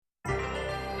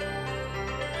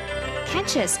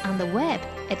Catch us on the web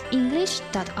at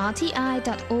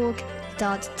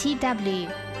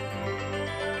english.rti.org.tw.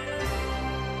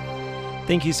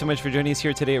 Thank you so much for joining us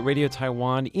here today at Radio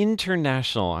Taiwan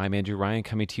International. I'm Andrew Ryan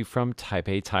coming to you from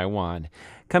Taipei, Taiwan.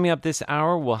 Coming up this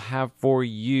hour, we'll have for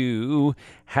you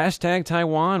Hashtag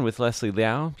Taiwan with Leslie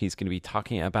Liao. He's going to be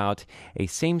talking about a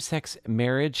same-sex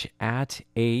marriage at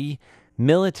a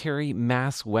military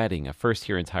mass wedding, a first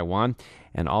here in Taiwan.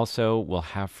 And also, we'll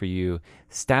have for you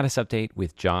Status Update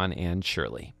with John and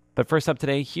Shirley. But first up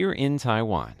today, here in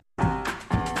Taiwan.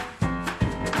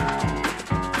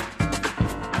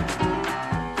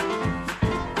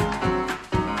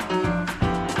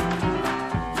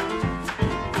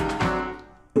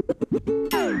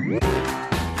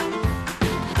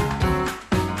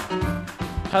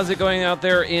 How's it going out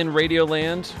there in Radio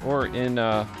Land or in,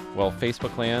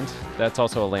 Facebook Land? That's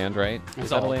also a land, right?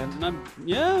 Is that a land?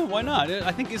 Yeah, why not?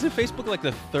 I think, isn't Facebook like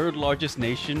the third largest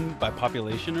nation by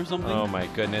population or something? Oh my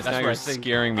goodness, now you're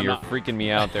scaring me. You're freaking me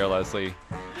out there, Leslie.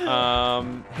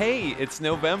 Hey, it's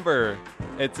November.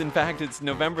 It's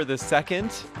November the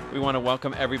 2nd. We want to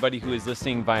welcome everybody who is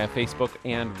listening via Facebook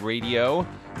and radio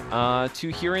to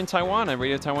Here in Taiwan on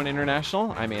Radio Taiwan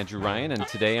International. I'm Andrew Ryan, and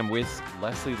today I'm with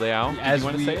Leslie Liao. Do you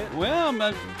want to say it? Well,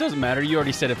 it doesn't matter. You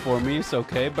already said it for me. It's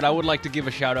okay. But I would like to give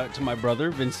a shout out to my brother,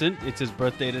 Vincent. It's his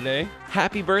birthday today.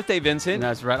 Happy birthday, Vincent. And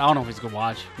that's right. I don't know if he's going to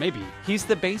watch. Maybe. He's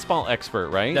the baseball expert,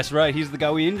 right? That's right. He's the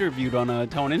guy we interviewed on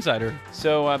Taiwan Insider.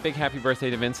 So big happy birthday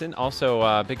to Vincent.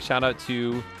 Also, big shout out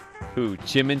to... Who?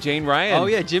 Jim and Jane Ryan. Oh,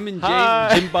 yeah, Jim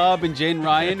Bob and Jane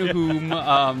Ryan, whom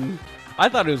I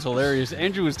thought it was hilarious.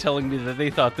 Andrew was telling me that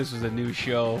they thought this was a new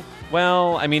show.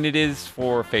 Well, I mean, it is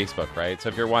for Facebook, right? So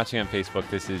if you're watching on Facebook,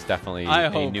 this is definitely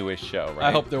a newish show, right?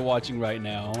 I hope they're watching right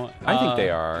now. I think they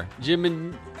are. Jim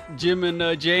and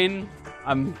Jane,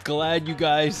 I'm glad you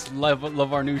guys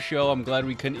love our new show. I'm glad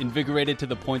we can invigorate it to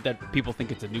the point that people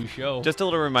think it's a new show. Just a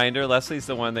little reminder, Leslie's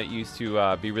the one that used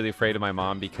to be really afraid of my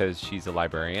mom because she's a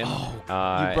librarian. Oh,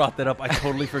 you brought that up. I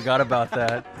totally forgot about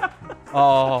that.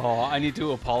 Oh, I need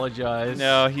to apologize.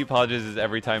 No, he apologizes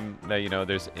every time that,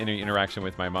 there's any interaction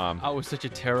with my mom. I was such a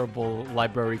terrible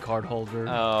library card holder.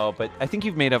 Oh, but I think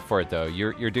you've made up for it, though.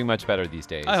 You're doing much better these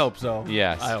days. I hope so.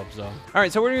 Yes. I hope so. All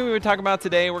right, so what are we going to talk about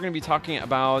today? We're going to be talking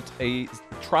about a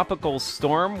tropical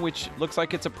storm, which looks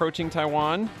like it's approaching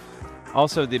Taiwan.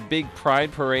 Also, the big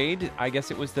Pride Parade. I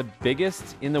guess it was the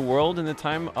biggest in the world in the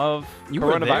time of coronavirus.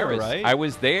 Were there, right? I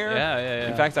was there. Yeah.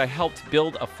 In fact, I helped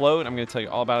build a float. I'm going to tell you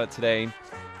all about it today.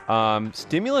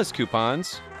 Stimulus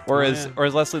coupons, or as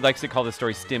Leslie likes to call the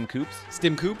story, Stim Coops.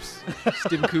 Stim Coops?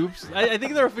 Stim Coops. I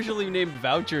think they're officially named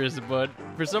vouchers, but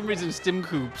for some reason, Stim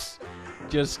Coops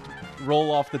just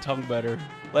roll off the tongue better.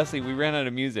 Leslie, we ran out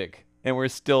of music. And we're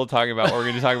still talking about what we're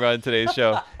going to talk about in today's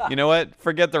show. You know what?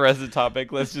 Forget the rest of the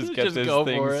topic. Let's just get this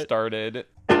thing started.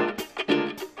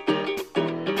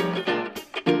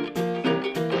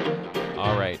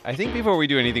 All right. I think before we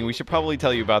do anything, we should probably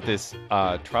tell you about this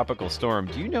tropical storm.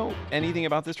 Do you know anything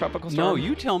about this tropical storm? No,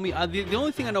 you tell me. The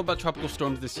only thing I know about tropical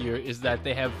storms this year is that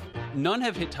none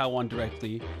have hit Taiwan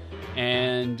directly.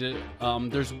 And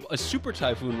there's a super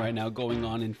typhoon right now going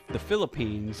on in the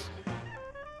Philippines.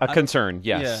 A concern,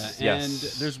 yes. Yeah, and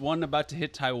there's one about to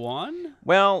hit Taiwan?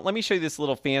 Well, let me show you this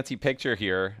little fancy picture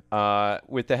here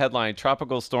with the headline,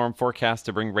 Tropical Storm Forecast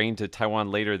to Bring Rain to Taiwan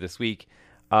Later This Week.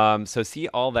 So see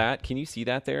all that? Can you see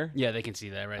that there? Yeah, they can see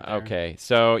that right there. Okay,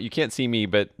 so you can't see me,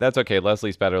 but that's okay.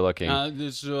 Leslie's better looking.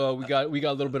 We got a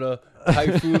little bit of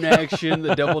typhoon action,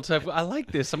 the double typhoon. I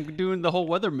like this. I'm doing the whole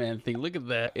weatherman thing. Look at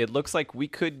that. It looks like we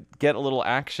could get a little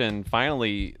action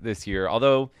finally this year,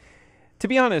 although... To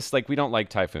be honest, we don't like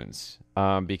typhoons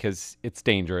because it's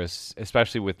dangerous,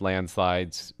 especially with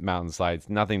landslides, mountain slides,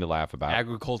 nothing to laugh about.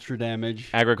 Agriculture damage.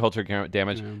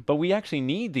 Yeah. But we actually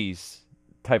need these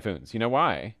typhoons. You know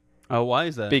why? Oh, why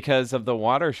is that? Because of the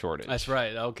water shortage. That's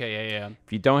right. Okay, yeah.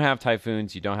 If you don't have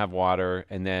typhoons, you don't have water,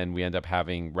 and then we end up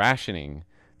having rationing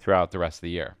throughout the rest of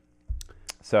the year.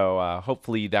 So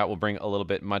hopefully that will bring a little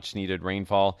bit much-needed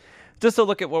rainfall. Just to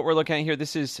look at what we're looking at here,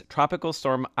 this is Tropical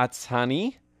Storm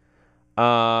Atsani.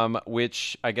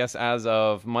 Which I guess as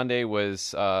of Monday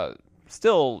was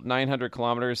still 900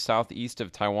 kilometers southeast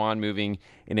of Taiwan, moving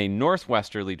in a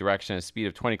northwesterly direction at a speed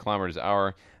of 20 kilometers an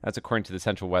hour. That's according to the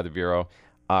Central Weather Bureau.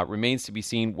 Remains to be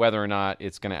seen whether or not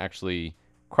it's going to actually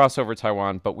cross over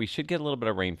Taiwan, but we should get a little bit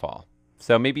of rainfall.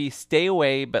 So maybe stay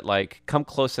away, but come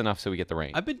close enough so we get the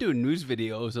rain. I've been doing news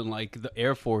videos and the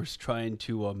Air Force trying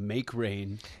to make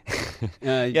rain.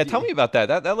 Yeah, tell me about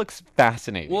that. That looks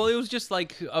fascinating. Well, it was just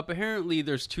apparently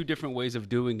there's two different ways of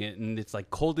doing it, and it's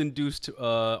cold-induced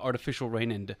artificial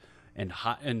rain and and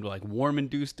hot and like warm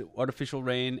induced artificial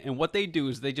rain. And what they do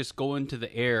is they just go into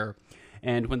the air,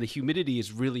 and when the humidity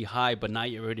is really high but not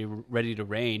yet ready to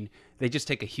rain, they just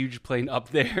take a huge plane up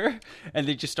there and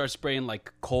they just start spraying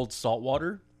like cold salt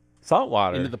water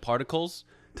into the particles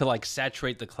to like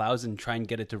saturate the clouds and try and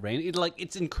get it to rain.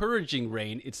 It's encouraging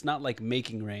rain. It's not like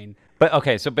making rain. But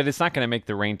okay, but it's not going to make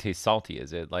the rain taste salty,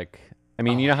 is it? Like, I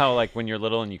mean, you know how like when you're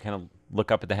little and you kind of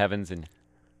look up at the heavens and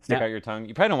stick out your tongue?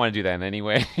 You probably don't want to do that in any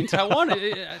way. In Taiwan,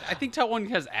 I think Taiwan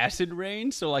has acid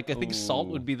rain, so like I think salt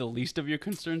would be the least of your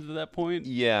concerns at that point.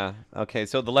 Yeah. Okay,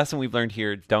 so the lesson we've learned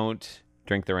here, don't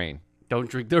drink the rain. Don't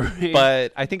drink the rain.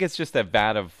 But I think it's just a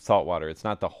vat of salt water. It's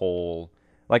not the whole...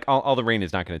 Like, all the rain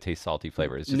is not going to taste salty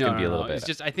flavor. It's just going to be a little bit. It's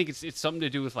just, I think it's something to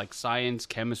do with, like, science,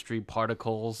 chemistry,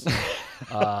 particles,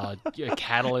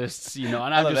 catalysts, you know.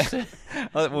 And I'm just...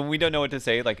 When we don't know what to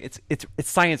say, like, it's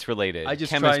science-related. I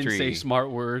just chemistry, try and say smart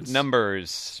words.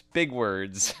 Numbers, big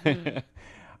words.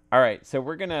 All right, so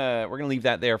we're gonna leave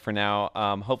that there for now.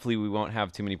 Hopefully we won't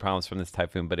have too many problems from this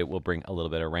typhoon, but it will bring a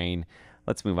little bit of rain.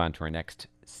 Let's move on to our next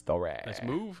story. Let's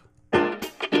move.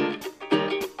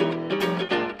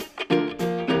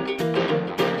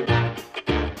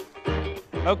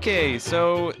 Okay,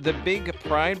 so the big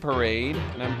Pride Parade,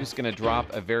 and I'm just going to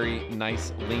drop a very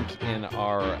nice link in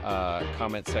our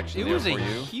comment section there for you. It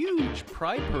was a huge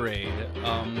Pride Parade.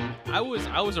 I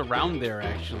was around there,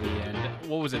 actually, and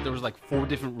what was it? There was like 4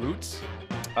 different routes?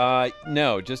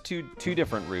 No, just two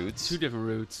different routes. 2 different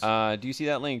routes. Do you see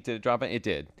that link? Did it drop it? It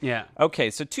did. Yeah. Okay,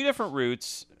 so 2 different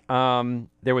routes.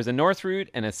 There was a north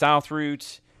route and a south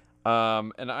route,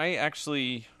 and I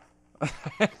actually...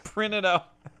 I printed out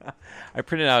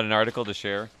an article to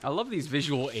share. I love these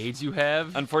visual aids you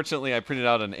have. Unfortunately, I printed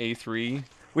out an A3,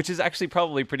 which is actually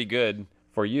probably pretty good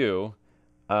for you,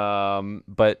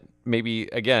 but maybe,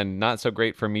 again, not so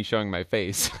great for me showing my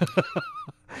face,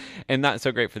 and not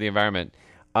so great for the environment.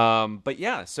 But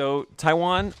yeah, so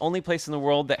Taiwan, only place in the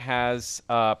world that has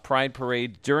a Pride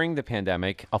Parade during the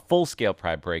pandemic, a full-scale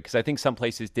Pride Parade, because I think some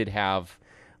places did have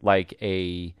like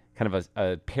a... kind of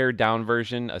a pared down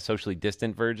version, a socially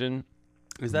distant version.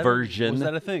 Was that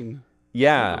a thing?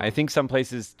 Yeah, I think some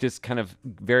places just kind of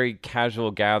very casual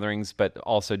gatherings, but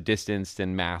also distanced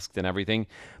and masked and everything.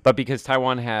 But because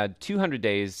Taiwan had 200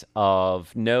 days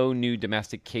of no new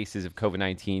domestic cases of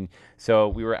COVID-19, so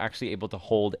we were actually able to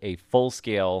hold a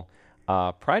full-scale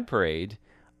Pride Parade.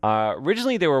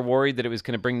 Originally, they were worried that it was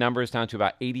going to bring numbers down to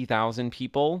about 80,000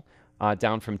 people.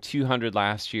 Down from 200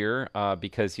 last year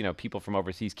because, you know, people from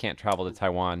overseas can't travel to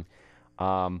Taiwan.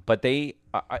 But they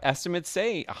estimates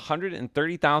say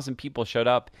 130,000 people showed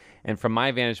up. And from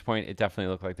my vantage point, it definitely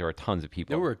looked like there were tons of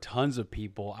people. There were tons of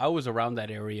people. I was around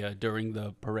that area during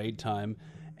the parade time,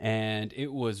 and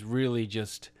it was really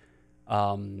just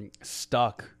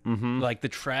stuck. Mm-hmm. Like the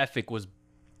traffic was,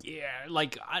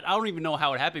 like I don't even know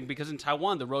how it happened because in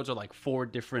Taiwan, the roads are like 4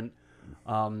 different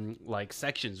like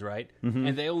sections, right? Mm-hmm.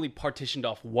 And they only partitioned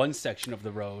off one section of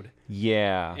the road.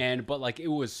 Yeah. But like it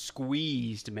was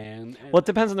squeezed, man. Well, it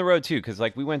depends on the road too, because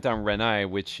like we went down Renai,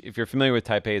 which, if you're familiar with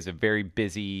Taipei, is a very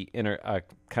busy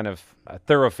kind of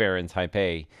thoroughfare in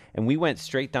Taipei, and we went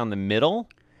straight down the middle.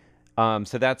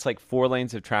 So that's like 4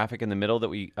 lanes of traffic in the middle that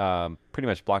we pretty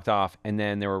much blocked off, and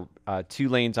then there were 2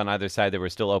 lanes on either side that were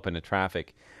still open to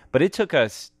traffic. But it took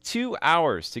us 2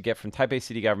 hours to get from Taipei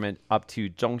City Government up to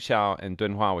Zhongxiao and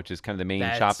Dunhua, which is kind of the main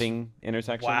shopping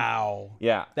intersection. Wow.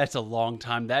 Yeah. That's a long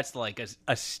time. That's like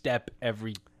a step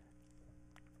every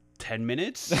 10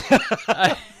 minutes.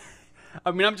 I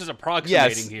mean, I'm just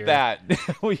approximating here. Yes, that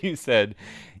what you said.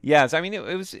 Yes, I mean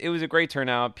it was a great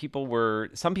turnout.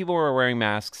 Some people were wearing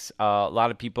masks. A lot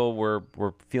of people were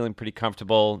feeling pretty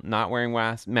comfortable not wearing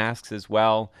masks as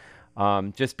well.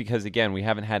 Just because, again, we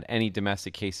haven't had any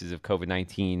domestic cases of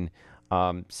COVID-19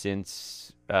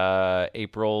 since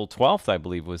April 12th, I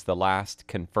believe, was the last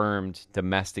confirmed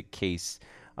domestic case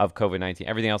of COVID-19.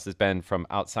 Everything else has been from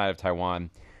outside of Taiwan.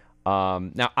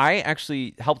 Now, I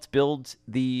actually helped build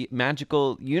the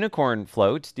magical unicorn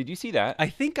float. Did you see that? I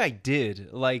think I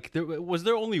did. Like, was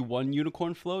there only one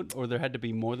unicorn float, or there had to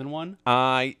be more than one?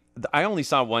 I only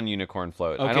saw one unicorn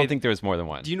float. Okay. I don't think there was more than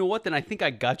one. Do you know what? Then I think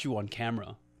I got you on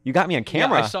camera. You got me on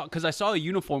camera? Yeah, I saw a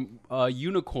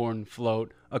unicorn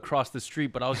float across the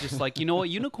street, but I was just like, you know what?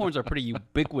 Unicorns are pretty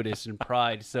ubiquitous in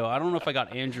Pride, so I don't know if I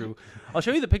got Andrew. I'll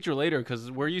show you the picture later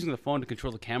because we're using the phone to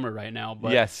control the camera right now.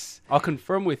 But yes. I'll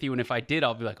confirm with you, and if I did,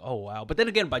 I'll be like, oh, wow. But then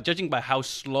again, judging by how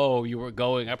slow you were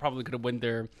going, I probably could have went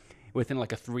there within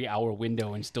like a 3-hour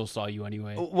window and still saw you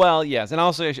anyway. Well, yes. And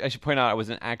also, I should point out, I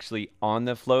wasn't actually on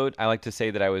the float. I like to say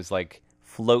that I was like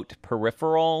float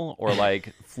peripheral or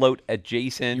like float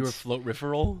adjacent. You were float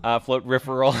referral. Float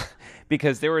referral,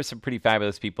 because there were some pretty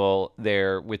fabulous people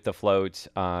there with the float.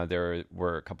 There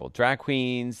were a couple of drag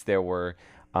queens. There were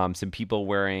some people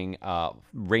wearing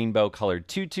rainbow-colored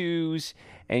tutus,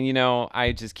 and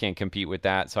I just can't compete with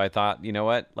that. So I thought, you know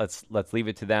what, let's leave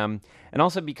it to them. And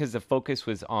also because the focus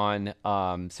was on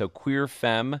so queer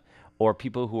femme, or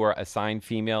people who are assigned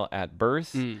female at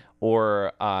birth,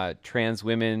 or trans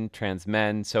women, trans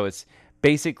men. So it's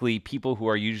basically people who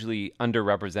are usually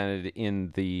underrepresented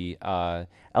in the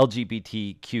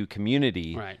LGBTQ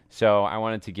community. Right. So I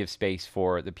wanted to give space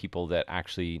for the people that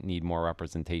actually need more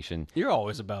representation. You're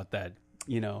always about that,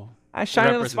 I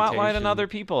shine the spotlight on representation. other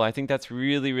people. I think that's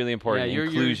really, really important. Yeah,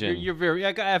 Inclusion. You're very.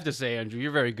 I have to say, Andrew,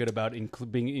 you're very good about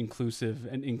being inclusive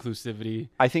and inclusivity.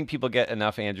 I think people get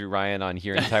enough Andrew Ryan on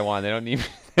here in Taiwan. They don't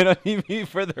need me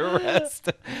for the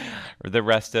rest, or the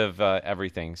rest of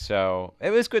everything. So it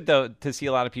was good though to see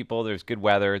a lot of people. There's good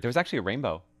weather. There was actually a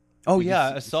rainbow. Oh Did you yeah,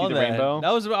 see- I saw see that. the rainbow?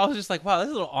 I was just like, wow, that's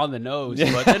a little on the nose.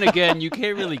 But then again, you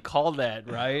can't really call that,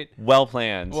 right? Well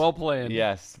planned. Well planned.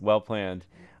 Yes, well planned.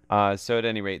 So at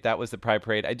any rate, that was the Pride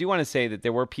Parade. I do want to say that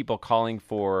there were people calling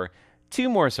for 2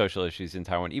 more social issues in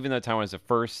Taiwan. Even though Taiwan is the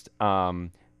first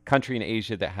country in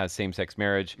Asia that has same-sex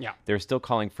marriage, Yeah. they're still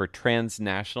calling for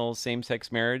transnational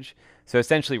same-sex marriage. So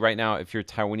essentially right now, if you're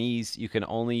Taiwanese, you can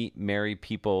only marry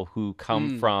people who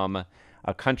come from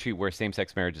a country where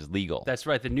same-sex marriage is legal. That's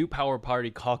right. The New Power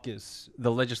Party caucus,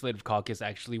 the legislative caucus,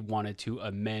 actually wanted to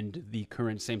amend the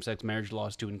current same-sex marriage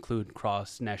laws to include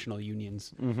cross-national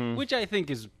unions, which I think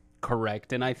is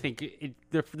correct, and I think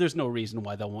there's no reason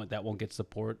why that won't get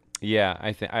support. Yeah,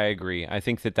 I agree. I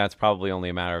think that that's probably only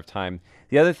a matter of time.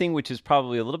 The other thing, which is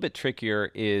probably a little bit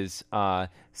trickier, is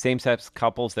same-sex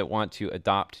couples that want to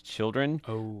adopt children.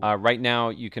 Oh. Right now,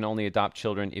 you can only adopt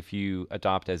children if you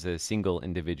adopt as a single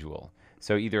individual.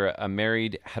 So either a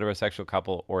married heterosexual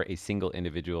couple or a single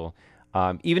individual.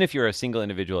 Even if you're a single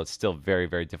individual, it's still very,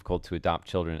 very difficult to adopt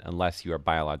children unless you are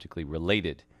biologically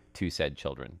related to said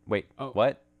children. Wait,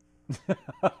 what?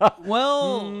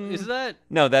 Well, is that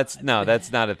No, that's not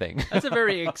a thing. that's a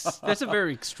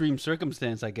very extreme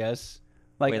circumstance, I guess.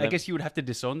 Like, Wait, I guess you would have to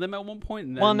disown them at one point.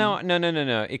 And then... Well,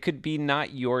 no. It could be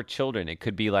not your children. It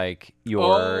could be like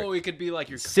your Oh, it could be like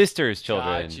your sister's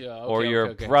children Gotcha. or Okay, your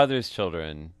okay. brother's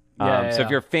children. Yeah, So yeah. if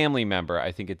you're a family member,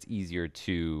 I think it's easier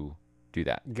to do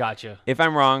that. Gotcha. If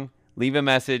I'm wrong, leave a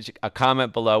message, a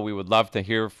comment below. We would love to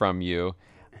hear from you.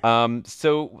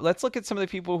 So let's look at some of the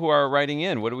people who are writing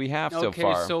in. What do we have so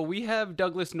far? Okay, so we have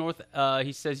Douglas North.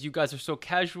 He says, you guys are so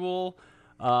casual.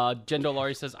 Jen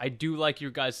Dolari says, I do like your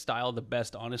guys' style the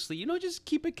best, honestly. Just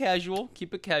keep it casual.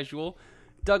 Keep it casual.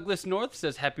 Douglas North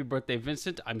says, happy birthday,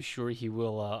 Vincent. I'm sure he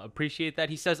will appreciate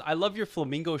that. He says, I love your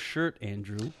flamingo shirt,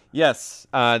 Andrew. Yes.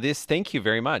 Thank you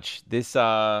very much. This,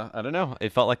 I don't know.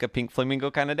 It felt like a pink flamingo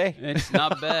kind of day. It's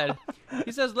not bad.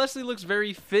 He says, Leslie looks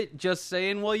very fit, just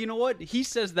saying. Well, you know what? He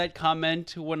says that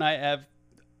comment when I have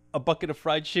a bucket of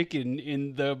fried chicken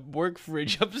in the work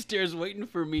fridge upstairs waiting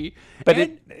for me. But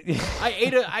And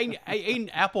I ate an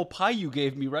apple pie you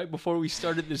gave me right before we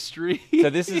started the stream. So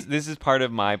this is part of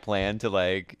my plan to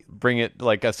like bring it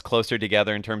like us closer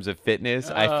together in terms of fitness.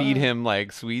 I feed him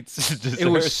like sweets. It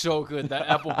was so good. That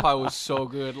apple pie was so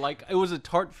good. Like, it was a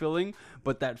tart filling,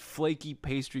 but that flaky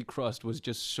pastry crust was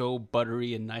just so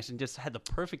buttery and nice and just had the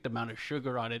perfect amount of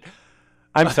sugar on it.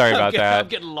 I'm sorry about that. I'm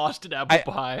getting lost in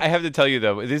apple pie. I have to tell you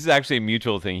though, this is actually a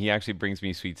mutual thing. He actually brings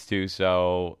me sweets too.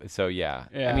 So yeah.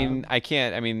 Yeah. I mean, I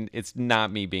can't. I mean, it's not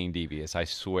me being devious. I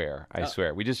swear.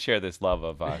 We just share this love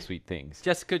of sweet things.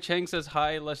 Jessica Chang says,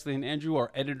 hi, Leslie and Andrew,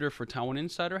 our editor for Taiwan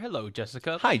Insider. Hello,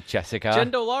 Jessica. Hi, Jessica.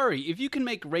 Jen Dolari, if you can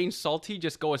make rain salty,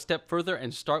 just go a step further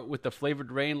and start with the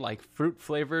flavored rain, like fruit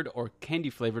flavored or candy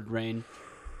flavored rain.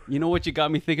 You know what you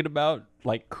got me thinking about?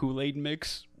 Like Kool-Aid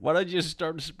mix. Why don't you just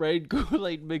start spraying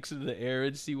Kool-Aid mix in the air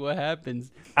and see what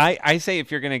happens? I say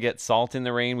if you're gonna get salt in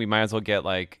the rain, we might as well get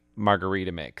like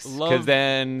margarita mix, because Love-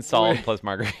 then salt plus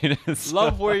margaritas.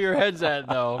 Love where your head's at,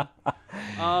 though.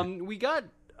 We got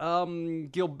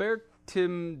Gilbert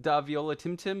Tim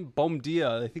Daviola Tim Bom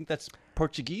dia. I think that's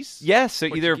Portuguese. Yes, so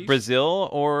either Portuguese? Brazil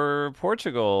or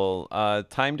Portugal.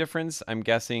 Time difference, I'm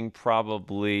guessing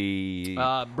probably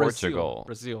Portugal.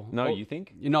 Brazil. No, Oh, you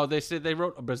think? They said they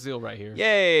wrote Brazil right here.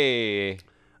 Yay!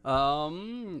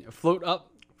 Float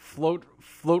up, float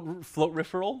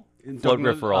referral. Float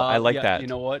referral. I like yeah, that. You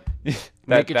know what? That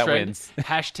Make a trend. wins.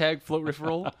 Hashtag float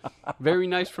referral. Very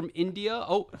nice from India.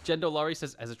 Oh, Jen Dolari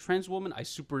says, as a trans woman, I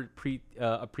super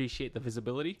appreciate the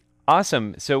visibility.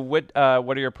 Awesome. So what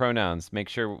are your pronouns?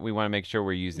 We want to make sure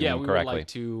we're using Yeah, them we correctly. would like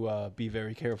to be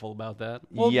very careful about that.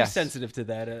 We'll Yes. be sensitive to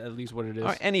that, at least what it is.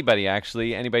 Or anybody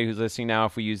who's listening now,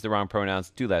 if we use the wrong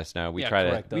pronouns, do let us know. We Yeah, try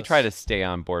correct to we us. try to stay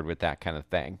on board with that kind of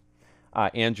thing.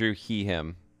 Andrew, he,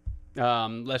 him.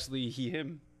 Leslie, he,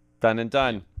 him. Done and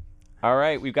done. All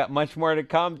right, we've got much more to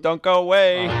come. Don't go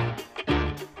away.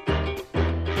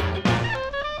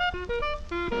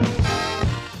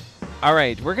 All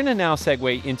right, we're going to now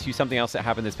segue into something else that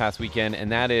happened this past weekend,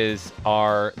 and that is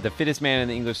the fittest man in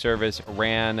the English service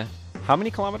ran how many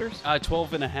kilometers?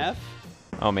 12 and a half.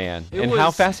 Oh, man. It And how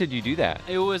was- fast did you do that?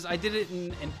 I did it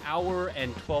in an hour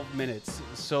and 12 minutes.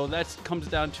 So that comes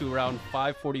down to around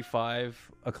 5:45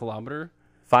 a kilometer.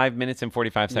 5 minutes and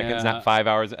 45 seconds, Yeah. not 5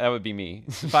 hours. That would be me.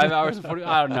 5 hours and 40.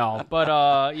 I don't know.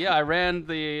 But yeah, I ran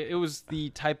it was the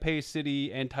Taipei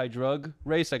City anti-drug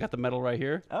race. I got the medal right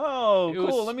here. Oh, It cool.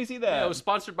 was- Let me see that. Yeah, it was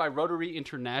sponsored by Rotary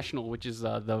International, which is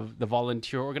the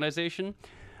volunteer organization.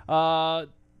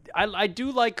 I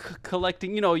do like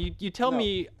collecting. You tell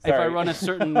me if I sorry. run a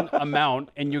certain amount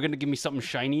and you're gonna give me something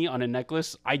shiny on a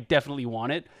necklace, I definitely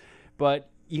want it. But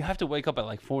you have to wake up at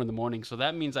like 4 a.m, so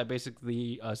that means I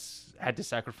basically had to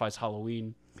sacrifice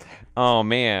Halloween. Oh,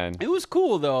 man. It was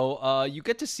cool though. You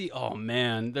get to see. Oh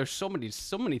man, there's so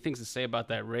many things to say about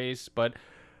that race. But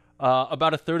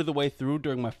about a third of the way through,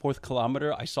 during my 4th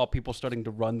kilometer, I saw people starting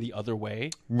to run the other way.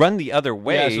 Run the other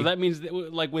way. Yeah, so that means that,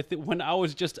 like when I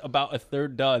was just about a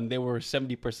third done, they were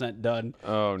 70% done.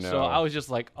 Oh, no. So I was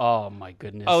just like, oh my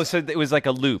goodness. Oh, so it was like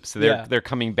a loop. So Yeah. they're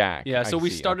coming back. Yeah, so I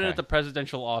we see. started Okay. at the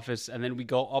presidential office, and then we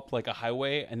go up like a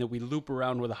highway, and then we loop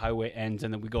around where the highway ends,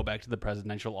 and then we go back to the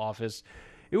presidential office.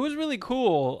 It was really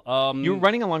cool. You were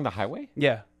running along the highway?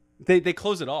 Yeah, they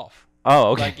close it off.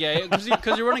 Oh, okay. Like, yeah,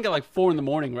 because you're running at like 4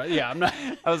 a.m, right? Yeah, I'm not.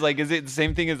 I was like, is it the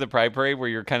same thing as the Pride Parade where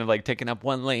you're kind of like taking up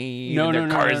one lane No, and there no, are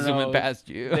no, cars no, zooming no. past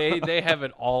you? They have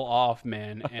it all off,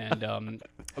 man. And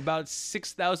about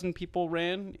 6,000 people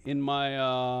ran in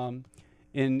my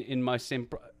in my same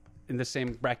in the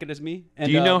same bracket as me. And,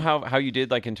 Do you know how you did,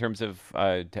 like in terms of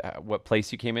what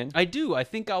place you came in? I do. I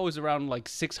think I was around like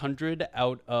 600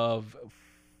 out of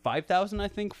 5,000. I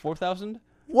think 4,000.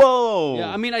 Whoa! Yeah,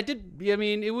 I mean,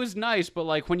 it was nice, but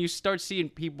like when you start seeing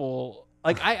people,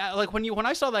 like I like when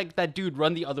I saw that dude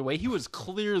run the other way, he was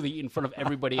clearly in front of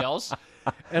everybody else,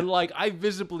 and like I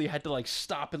visibly had to like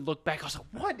stop and look back. I was like,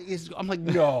 "What is?" I'm like,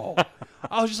 "No,"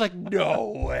 I was just like,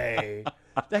 "No way!"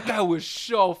 That guy was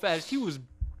so fast. He was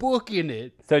booking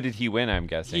it. So did he win? I'm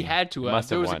guessing He had to. Must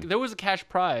have won. There was a cash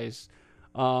prize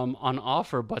on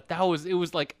offer, but it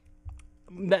was like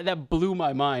that blew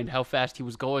my mind how fast he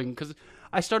was going, because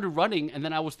I started running and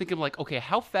then I was thinking like, okay,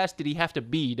 how fast did he have to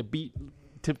be to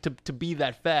be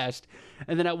that fast?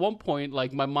 And then at one point,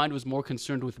 like my mind was more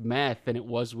concerned with math than it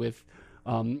was with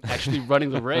actually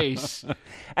running the race.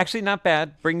 Actually, not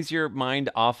bad. Brings your mind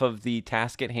off of the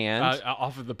task at hand,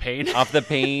 Off of the pain. off the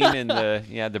pain and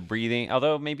the breathing.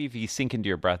 Although maybe if you sink into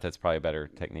your breath, that's probably a better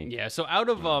technique. Yeah, so out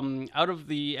of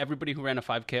the everybody who ran a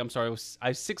 5K, I'm sorry, I was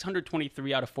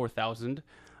 623 out of 4,000.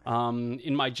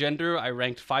 In my gender, I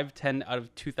ranked 510 out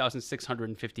of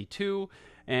 2,652,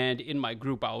 and in my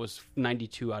group, I was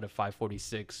 92 out of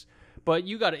 546. But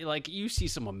you see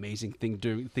some amazing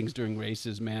things during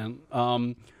races, man.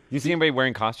 You see anybody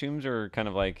wearing costumes or kind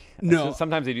of like? No.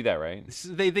 Sometimes they do that, right?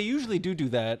 They usually do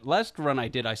that. Last run I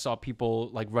did, I saw people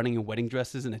like running in wedding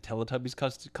dresses in a Teletubbies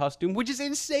costume, which is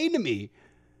insane to me.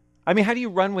 I mean, how do you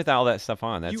run with all that stuff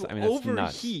on? That's You that's overheat.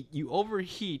 nuts. You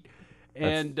overheat, That's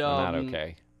and not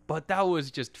okay. But that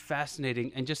was just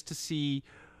fascinating, and just to see.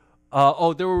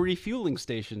 There were refueling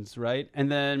stations, right?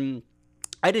 And then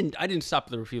I didn't stop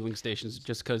at the refueling stations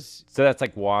just because So that's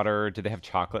like water. Do they have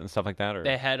chocolate and stuff like that? Or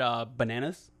they had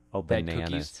bananas. oh, they had bananas.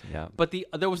 cookies. Yeah. But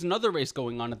there was another race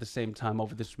going on at the same time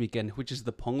over this weekend, which is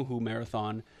the Penghu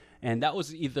Marathon, and that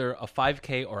was either a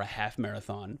 5K or a half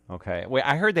marathon. Okay. Wait,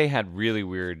 I heard they had really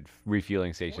weird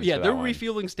refueling stations. Yeah, for their that one.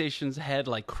 refueling stations had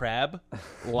like crab,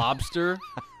 lobster,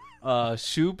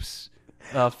 soups,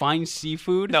 fine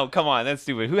seafood. No, come on, that's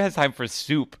stupid. Who has time for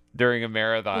soup during a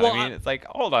marathon? Well, I mean, it's like,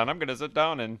 hold on, I'm gonna sit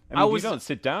down and. You don't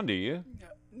sit down, do you?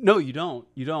 No, you don't.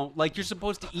 You don't. Like, you're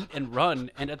supposed to eat and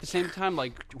run. And at the same time,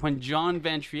 like, when John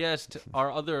Van Trieste, our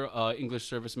other English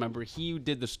service member, he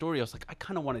did the story, I was like, I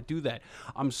kind of want to do that.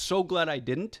 I'm so glad I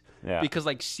didn't. Yeah. Because,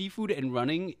 like, seafood and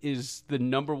running is the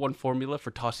 #1 formula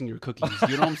for tossing your cookies.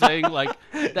 You know what I'm saying? Like,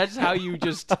 that's how you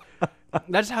just...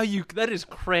 That is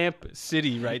cramp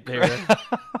city right there.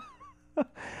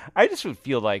 I just would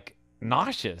feel like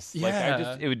nauseous. Like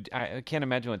Yeah. I can't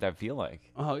imagine what that feel like.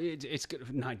 Oh, it's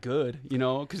not good, you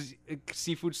know, because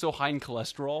seafood's so high in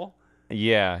cholesterol.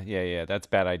 Yeah. That's a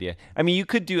bad idea. I mean, you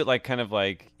could do it like kind of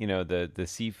like, the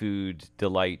seafood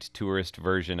delight tourist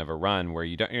version of a run where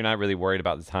you're not really worried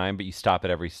about the time, but you stop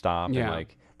at every stop. Yeah. And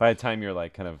like by the time you're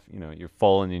like kind of, you're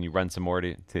full and then you run some more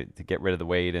to get rid of the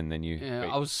weight and then you.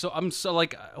 Yeah, wait. I'm so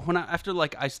like after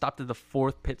I stopped at the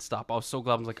 4th pit stop, I was so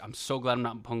glad. I'm so glad I'm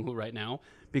not in Penghu right now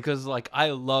because like I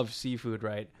love seafood,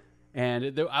 right?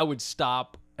 And I would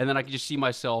stop and then I could just see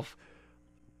myself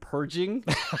purging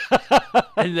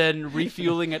and then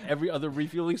refueling at every other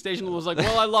refueling station. It was like,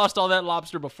 well, I lost all that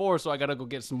lobster before, so I gotta go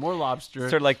get some more lobster.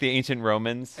 Sort of like the ancient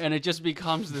Romans. And it just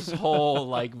becomes this whole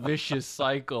like vicious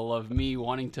cycle of me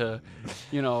wanting to,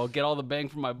 get all the bang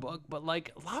for my buck. But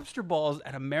like lobster balls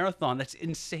at a marathon, that's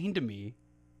insane to me.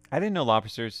 I didn't know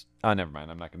lobsters. Oh, never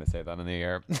mind. I'm not going to say that on the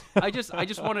air. I just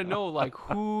want to know like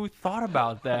who thought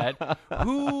about that?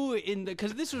 Who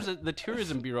because this was the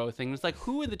tourism bureau thing. It's like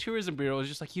who in the tourism bureau was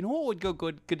just like, what would go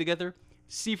good together?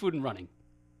 Seafood and running.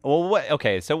 Well, what?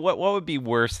 Okay, so what would be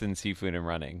worse than seafood and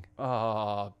running?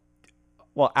 Well,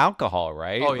 alcohol,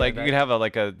 right? Oh, yeah, like you could have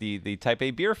the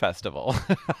Taipei Beer Festival.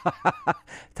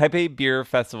 Taipei Beer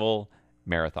Festival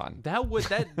marathon. I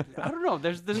don't know.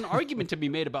 There's an argument to be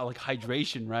made about like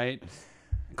hydration, right?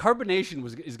 Carbonation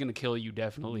is going to kill you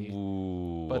definitely.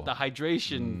 Ooh. But the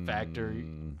hydration factor,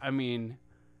 I mean,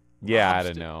 yeah, I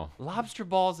don't know. Lobster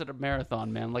balls at a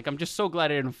marathon, man. Like I'm just so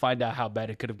glad I didn't find out how bad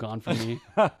it could have gone for me.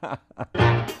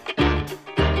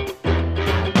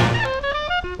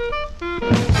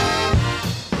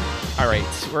 All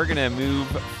right, we're going to move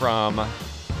from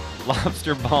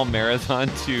lobster ball marathon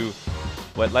to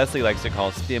what Leslie likes to call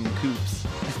stim coops.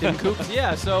 Stim coops?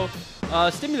 Yeah, so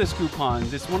stimulus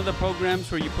coupons. It's one of the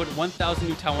programs where you put 1,000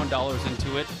 new Taiwan dollars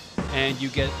into it, and you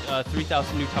get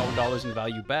 3,000 new Taiwan dollars in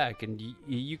value back. And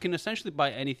you can essentially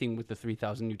buy anything with the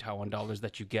 3,000 new Taiwan dollars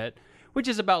that you get, which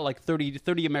is about like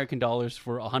 30 American dollars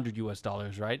for $100 US,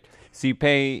 right? So you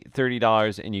pay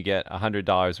 $30 and you get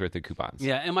 $100 worth of coupons.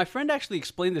 Yeah, and my friend actually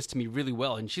explained this to me really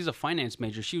well, and she's a finance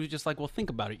major. She was just like, well, think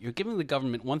about it. You're giving the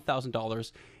government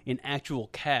 $1,000 in actual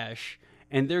cash,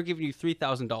 and they're giving you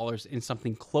 $3,000 in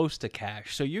something close to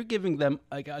cash. So you're giving them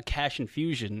like a cash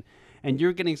infusion, and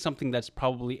you're getting something that's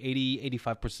probably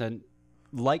 85%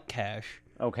 like cash.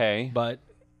 Okay. But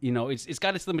it's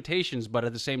got its limitations, but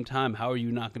at the same time, how are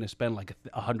you not going to spend like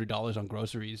 $100 on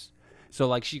groceries? So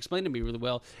like she explained to me really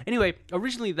well. Anyway,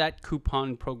 originally that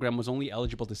coupon program was only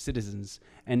eligible to citizens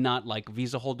and not like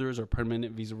visa holders or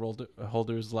permanent visa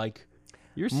holders like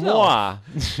yourself.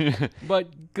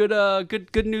 But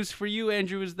good news for you,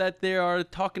 Andrew, is that they are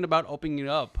talking about opening it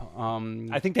up.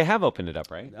 I think they have opened it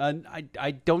up, right?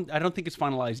 I don't think it's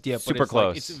finalized yet. Super but it's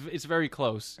close. Like, it's very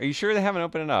close. Are you sure they haven't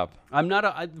opened it up? I'm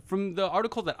not from the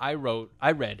article that I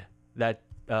read that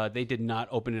they did not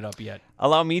open it up yet.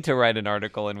 Allow me to write an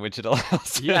article in which it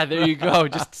allows. Yeah, there you go.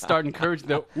 Just start encouraging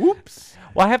the whoops.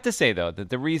 Well, I have to say, though, that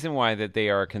the reason why that they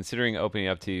are considering opening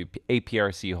up to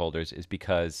APRC holders is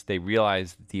because they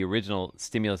realize that the original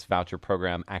stimulus voucher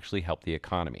program actually helped the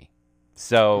economy.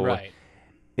 So right.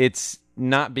 It's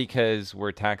not because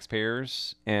we're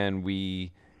taxpayers and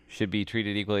we should be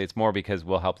treated equally. It's more because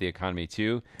we'll help the economy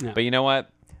too. Yeah. But you know what?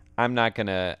 I'm not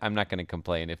gonna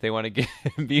complain. If they want to give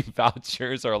me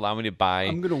vouchers or allow me to buy,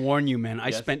 I'm gonna warn you, man.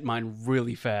 I spent mine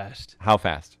really fast. How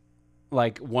fast?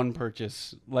 Like one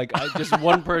purchase. Like just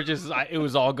one purchase. It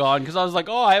was all gone because I was like,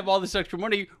 oh, I have all this extra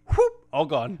money. Whoop, all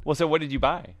gone. Well, so what did you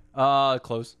buy?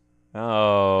 Clothes.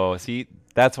 Oh, see,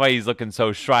 that's why he's looking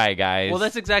so shy, guys. Well,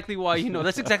 that's exactly why,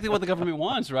 that's exactly what the government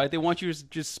wants, right? They want you to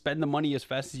just spend the money as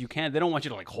fast as you can. They don't want you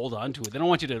to like hold on to it. They don't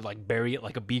want you to like bury it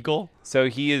like a beagle. So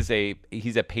he's a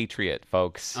patriot,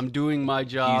 folks. I'm doing my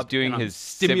job. He's doing his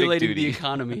stimulating civic duty. the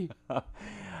economy.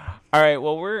 All right,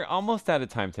 well, we're almost out of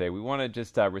time today. We want to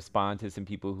just respond to some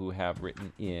people who have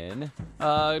written in.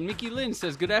 Mickey Lin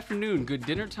says, good afternoon, good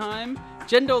dinner time.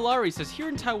 Jendo Lari says, here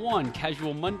in Taiwan,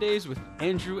 casual Mondays with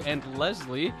Andrew and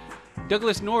Leslie.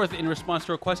 Douglas North, in response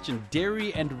to our question,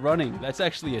 dairy and running. That's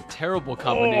actually a terrible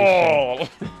combination.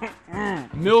 Oh.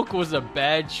 Milk was a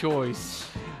bad choice.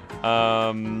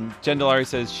 Jendalari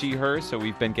says she, her, so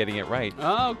we've been getting it right.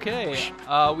 Okay.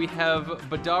 We have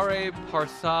Badare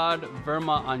Parsad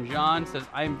Verma Anjan says,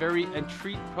 I am very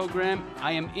entreat program.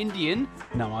 I am Indian.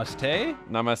 Namaste.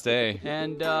 Namaste.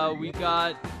 And we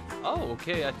got... Oh,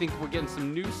 okay. I think we're getting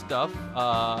some new stuff.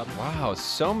 Wow,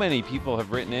 so many people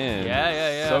have written in.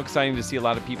 Yeah. So exciting to see a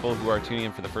lot of people who are tuning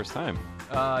in for the first time.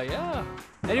 Yeah.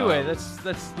 Anyway,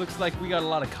 that's looks like we got a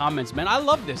lot of comments, man. I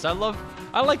love this. I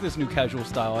like this new casual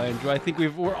style, Andrew. I think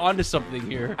we're onto something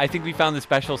here. I think we found the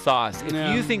special sauce. If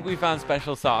Yeah. you think we found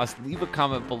special sauce, leave a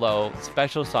comment below.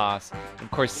 Special sauce.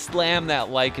 Of course, slam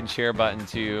that like and share button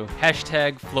too.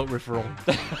 Hashtag float referral.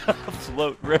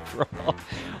 Float riffroll.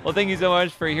 Well, thank you so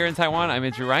much for here in Taiwan. I'm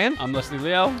Andrew Ryan. I'm Leslie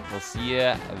Liao. We'll see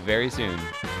you very soon.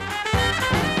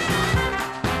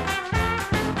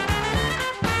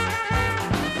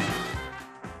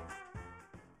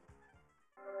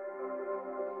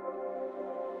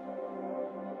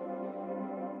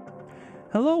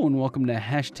 Hello and welcome to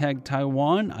Hashtag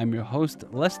Taiwan. I'm your host,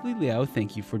 Leslie Liao.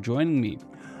 Thank you for joining me.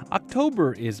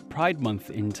 October is Pride Month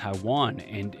in Taiwan,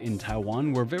 and in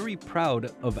Taiwan, we're very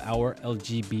proud of our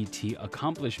LGBT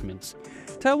accomplishments.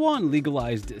 Taiwan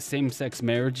legalized same-sex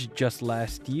marriage just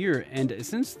last year, and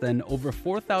since then, over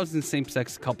 4,000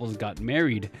 same-sex couples got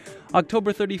married.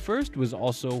 October 31st was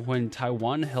also when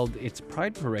Taiwan held its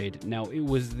Pride Parade. Now, it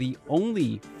was the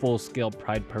only full-scale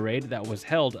Pride Parade that was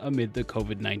held amid the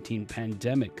COVID-19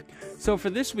 pandemic. So for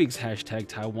this week's Hashtag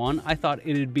Taiwan, I thought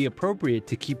it'd be appropriate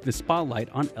to keep the spotlight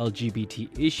on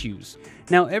LGBT issues.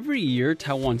 Now, every year,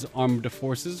 Taiwan's armed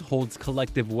forces holds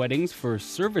collective weddings for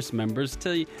service members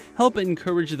to help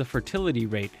encourage the fertility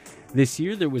rate. This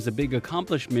year, there was a big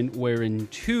accomplishment wherein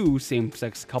 2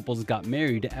 same-sex couples got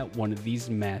married at one of these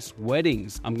mass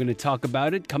weddings. I'm going to talk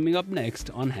about it coming up next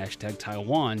on Hashtag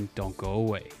Taiwan. Don't go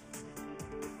away.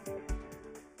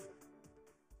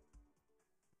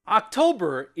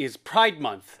 October is Pride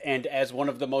Month, and as one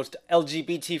of the most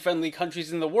LGBT-friendly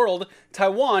countries in the world,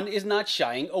 Taiwan is not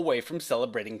shying away from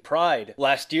celebrating Pride.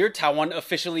 Last year, Taiwan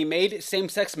officially made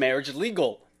same-sex marriage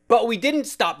legal. But we didn't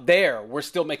stop there. We're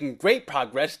still making great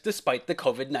progress despite the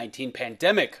COVID-19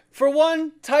 pandemic. For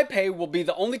one, Taipei will be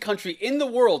the only country in the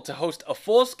world to host a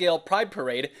full-scale Pride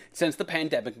Parade since the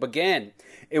pandemic began.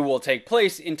 It will take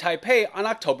place in Taipei on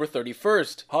October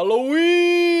 31st.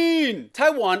 Halloween!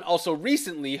 Taiwan also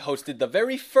recently hosted the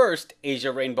very first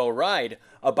Asia Rainbow Ride,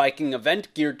 a biking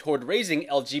event geared toward raising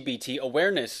LGBT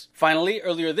awareness. Finally,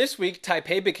 earlier this week,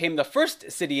 Taipei became the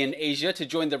first city in Asia to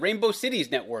join the Rainbow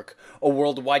Cities Network, a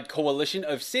worldwide coalition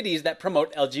of cities that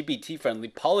promote LGBT-friendly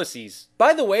policies.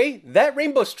 By the way, that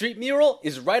Rainbow Street mural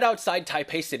is right outside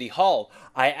Taipei City Hall.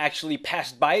 I actually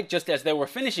passed by it just as they were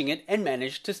finishing it and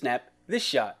managed to snap this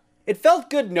shot. It felt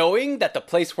good knowing that the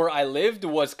place where I lived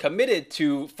was committed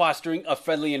to fostering a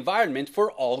friendly environment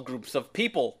for all groups of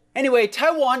people. Anyway,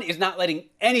 Taiwan is not letting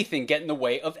anything get in the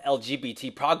way of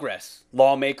LGBT progress.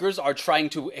 Lawmakers are trying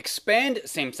to expand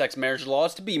same-sex marriage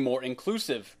laws to be more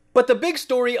inclusive. But the big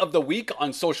story of the week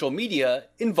on social media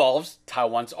involves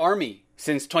Taiwan's army.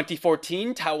 Since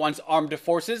 2014, Taiwan's armed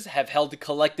forces have held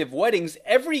collective weddings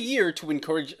every year to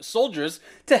encourage soldiers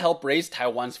to help raise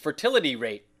Taiwan's fertility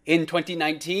rate. In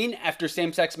 2019, after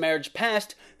same-sex marriage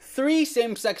passed, 3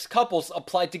 same-sex couples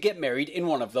applied to get married in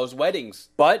one of those weddings.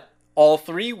 But all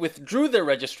 3 withdrew their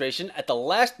registration at the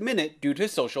last minute due to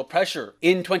social pressure.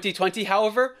 In 2020,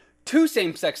 however, 2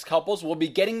 same-sex couples will be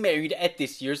getting married at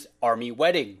this year's Army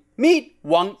wedding. Meet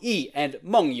Wang Yi and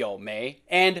Meng Youmei,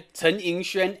 and Chen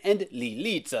Yingxuan and Li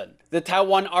Lizhen. The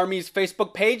Taiwan Army's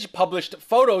Facebook page published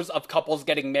photos of couples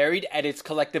getting married at its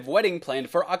collective wedding planned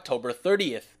for October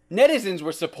 30th. Netizens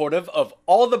were supportive of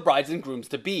all the brides and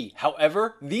grooms-to-be.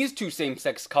 However, these 2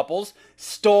 same-sex couples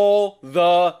stole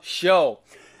the show.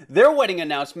 Their wedding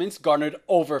announcements garnered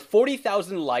over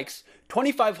 40,000 likes,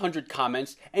 2,500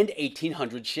 comments, and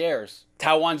 1,800 shares.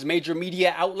 Taiwan's major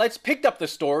media outlets picked up the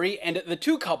story, and the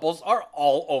 2 couples are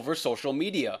all over social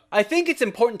media. I think it's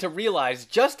important to realize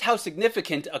just how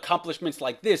significant accomplishments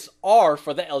like this are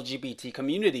for the LGBT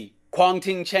community. Kwang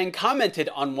Ting Chen commented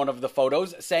on one of the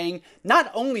photos, saying, "Not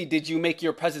only did you make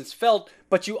your presence felt,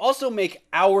 but you also make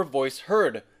our voice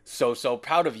heard. So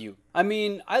proud of you." I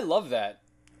mean, I love that.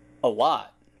 A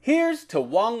lot. Here's to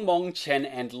Wang, Meng, Chen,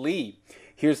 and Li.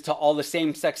 Here's to all the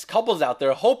same-sex couples out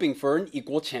there hoping for an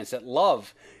equal chance at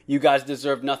love. You guys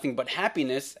deserve nothing but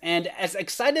happiness, and as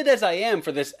excited as I am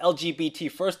for this LGBT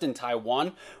first in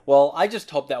Taiwan, well, I just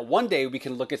hope that one day we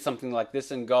can look at something like this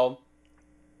and go,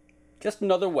 just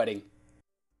another wedding.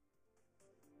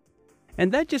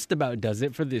 And that just about does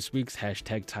it for this week's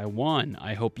Hashtag Taiwan.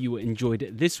 I hope you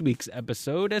enjoyed this week's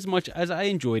episode as much as I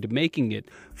enjoyed making it.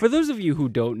 For those of you who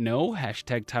don't know,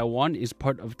 Hashtag Taiwan is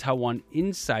part of Taiwan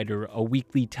Insider, a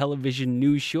weekly television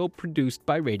news show produced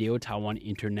by Radio Taiwan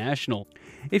International.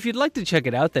 If you'd like to check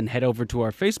it out, then head over to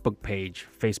our Facebook page,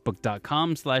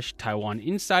 facebook.com/Taiwan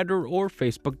Insider or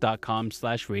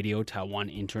facebook.com/Radio Taiwan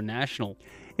International.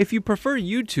 If you prefer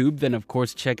YouTube, then of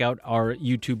course check out our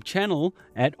YouTube channel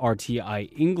at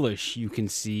RTI English. You can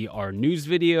see our news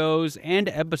videos and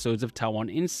episodes of Taiwan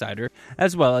Insider,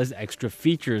 as well as extra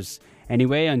features.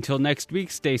 Anyway, until next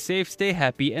week, stay safe, stay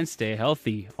happy, and stay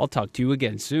healthy. I'll talk to you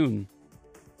again soon.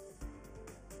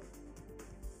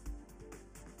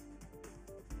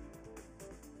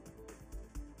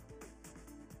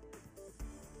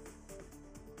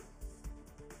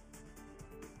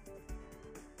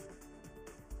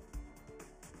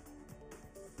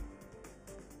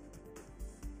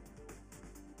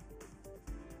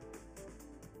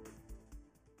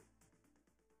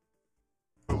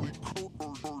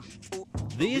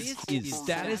 This is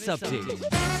Status Update.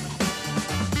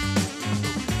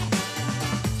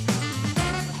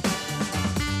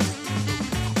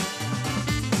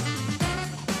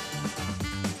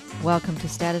 Welcome to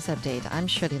Status Update. I'm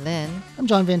Shirley Lin. I'm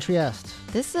John Van Trieste.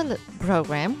 This is a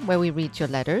program where we read your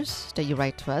letters that you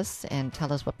write to us and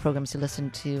tell us what programs you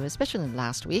listened to, especially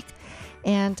last week,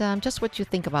 and just what you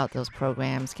think about those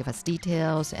programs. Give us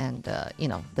details and,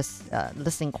 this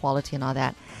listening quality and all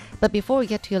that. But before we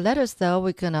get to your letters, though,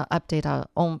 we're going to update our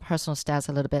own personal stats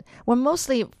a little bit. We're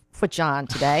mostly for John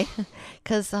today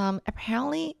because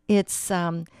apparently it's...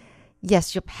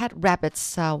 Yes, your pet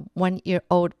rabbit's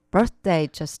 1-year-old birthday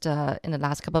just in the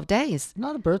last couple of days.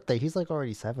 Not a birthday. He's like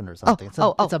already 7 or something. It's a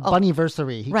oh.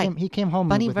 bunnyversary. Right. He came home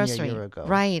with me a Bunnyversary. year ago.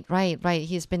 Right.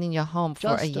 He's been in your home for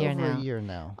Just a year over now. a year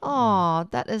now. Oh,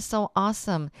 that is so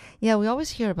awesome. Yeah, we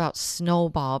always hear about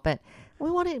Snowball, but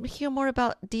we want to hear more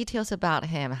about details about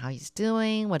him, how he's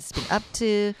doing, what he's been up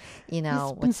to, He's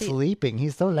been sleeping.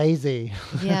 He's so lazy.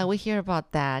 Yeah, we hear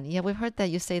about that. Yeah, we've heard that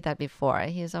you say that before.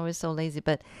 He's always so lazy,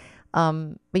 but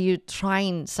you're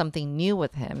trying something new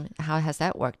with him. How has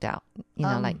that worked out?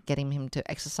 Like getting him to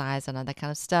exercise and all that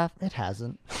kind of stuff. It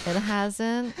hasn't. It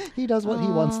hasn't. He does what he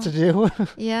wants to do.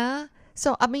 Yeah.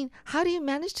 So, how do you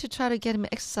manage to try to get him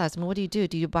to exercise? What do you do?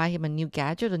 Do you buy him a new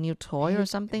gadget, a new toy or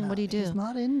something? What do you do? He's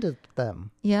not into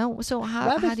them. Yeah. So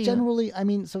Rabbits how do you... generally,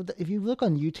 if you look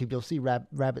on YouTube, you'll see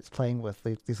rabbits playing with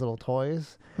these little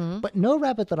toys. But no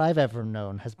rabbit that I've ever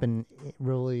known has been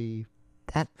really...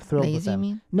 That thrilled lazy, with them. you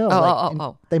mean?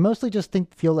 No. They mostly just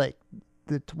feel like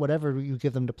that whatever you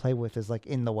give them to play with is like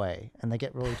in the way, and they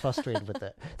get really frustrated with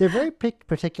it. They're very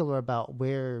particular about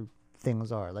where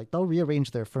things are. Like they'll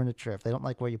rearrange their furniture if they don't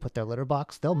like where you put their litter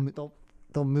box. They'll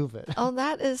move it. Oh,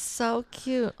 that is so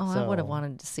cute. Oh, I would have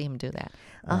wanted to see him do that.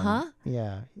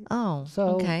 Yeah. Oh. So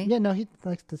okay. yeah, no, he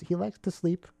likes to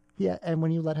sleep. Yeah, and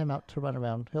when you let him out to run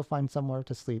around, he'll find somewhere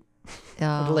to sleep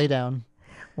or to lay down.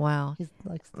 Wow. He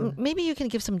likes to... Maybe you can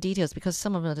give some details because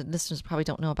some of the listeners probably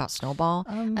don't know about Snowball.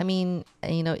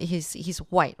 He's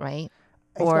white, right?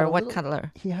 Or what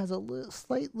color? He has a little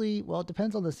slightly, well, it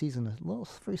depends on the season,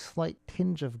 very slight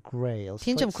tinge of gray.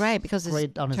 Tinge of gray because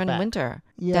it's turning winter.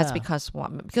 Yeah. That's because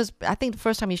I think the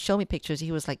first time you showed me pictures,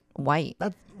 he was like white.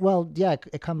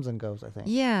 It comes and goes, I think.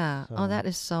 Yeah. So. Oh, that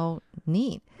is so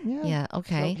neat. Yeah.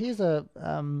 Okay. So he's a...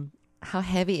 How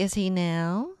heavy is he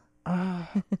now? I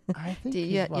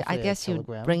think I guess you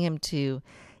bring him to,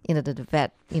 the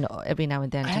vet, every now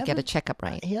and then to get a checkup,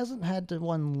 right? He hasn't had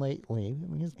one lately.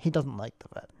 He doesn't like the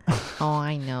vet. Oh,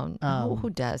 I know.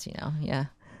 Who does, Yeah.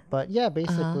 But yeah,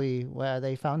 basically, where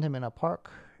they found him in a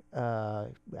park. I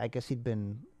guess he'd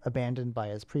been abandoned by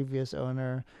his previous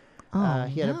owner.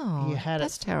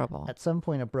 That's terrible. At some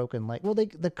point, a broken leg. Well,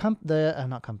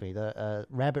 the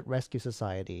Rabbit Rescue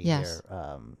Society. Yes.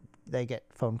 Here, they get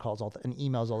phone calls and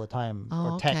emails all the time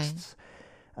or texts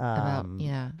about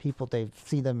people. They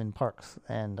see them in parks,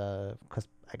 and because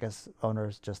I guess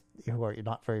owners who are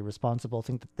not very responsible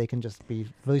think that they can just be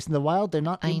released in the wild. They're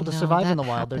not able to survive in the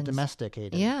wild. They're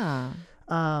domesticated. Yeah.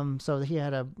 So he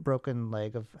had a broken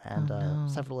leg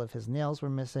several of his nails were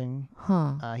missing.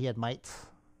 He had mites.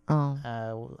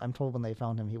 I'm told when they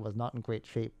found him, he was not in great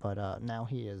shape, but now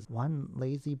he is one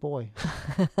lazy boy.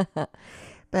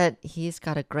 But he's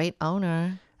got a great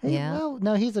owner. Hey, yeah. Well,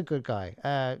 no, he's a good guy.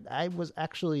 I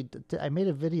made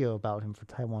a video about him for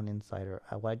Taiwan Insider.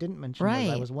 What I didn't mention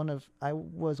was I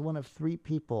was one of 3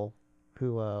 people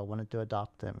who wanted to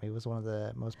adopt him. He was one of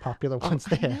the most popular ones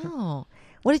there. I know.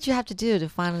 What did you have to do to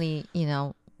finally,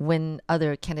 win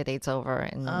other candidates over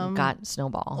and got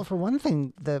Snowball? Well, for one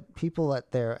thing, the people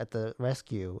at the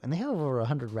rescue, and they have over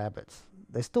 100 rabbits.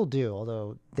 They still do,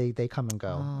 although they come and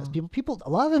go. As people, a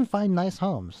lot of them find nice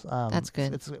homes. That's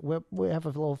good. We have a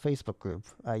little Facebook group.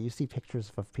 You see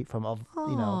pictures from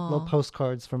little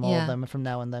postcards from all of them, and from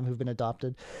now and then who've been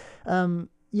adopted.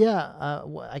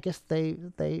 I guess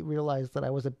they realized that I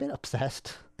was a bit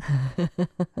obsessed.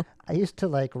 I used to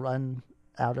run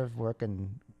out of work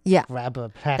and Yeah. grab a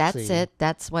taxi. That's it.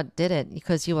 That's what did it,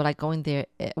 because you were like going there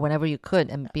whenever you could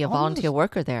and be a volunteer Almost.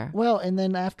 worker there. Well, and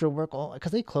then after work,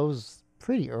 because they close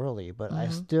pretty early, but I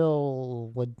still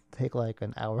would take like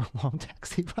an hour-long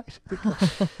taxi ride.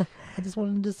 Because I just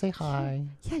wanted to say hi.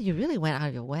 Yeah, you really went out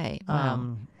of your way.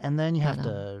 Wow. And then you have But,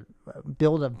 to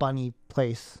build a bunny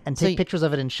place and So take you- pictures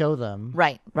of it and show them.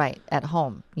 Right. At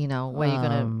home, where you're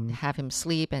going Um, to have him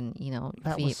sleep and,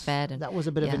 fed. And That was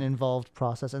a bit of yeah. an involved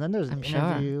process, and then there's an I'm sure.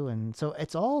 interview, and so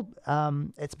it's all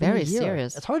it's been Very a year.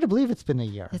 serious. It's hard to believe it's been a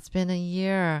year. It's been a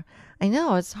year. I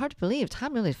know. It's hard to believe.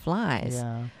 Time really flies.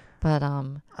 Yeah, But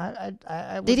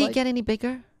I would did he like- get any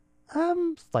bigger?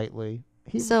 slightly?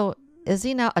 So is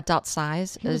he now adult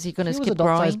size? Is he going to was keep adult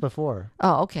growing? size before.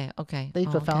 Oh, okay. They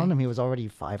Oh, found okay. him. He was already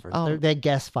 5 or Oh. they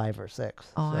guess 5 or 6.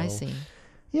 Oh, I so- see.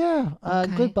 Yeah,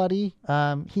 Okay. good buddy.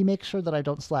 He makes sure that I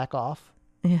don't slack off.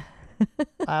 Yeah.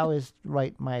 I always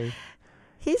write my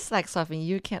He slacks off and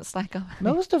you can't slack off.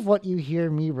 most of what you hear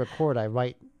me record. I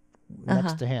write Uh-huh.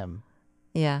 next to him.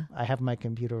 Yeah. I have my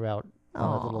computer out on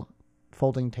a Aw. little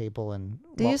folding table, and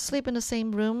Do you sleep in the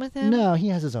same room with him? No, he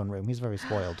has his own room. He's very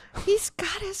spoiled. He's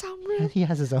got his own room. He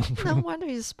has his own No room. wonder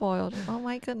he's spoiled. Oh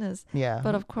my goodness. Yeah,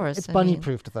 But of course, it's I bunny mean-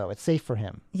 proofed though. It's safe for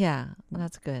him. Yeah, well,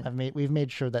 that's good. We've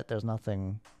made sure that there's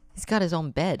nothing. He's got his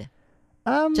own bed,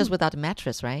 just without a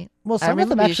mattress, right? Well, I some of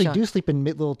them remember you actually showing- do sleep in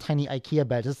little tiny IKEA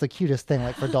beds. It's the cutest thing,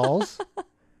 like for dolls.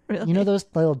 Really? You know those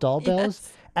little doll bells?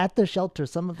 Yes. At the shelter,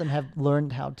 some of them have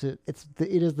learned how to. It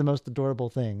is the most adorable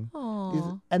thing.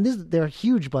 Oh. They're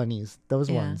huge bunnies. Those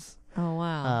Yeah. ones. Oh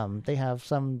wow. They have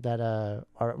some that are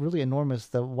really enormous.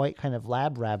 The white kind of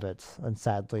lab rabbits, and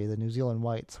sadly, the New Zealand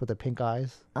whites with the pink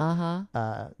eyes.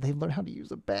 They learn how to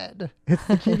use a bed. It's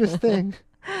the cutest thing.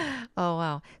 Oh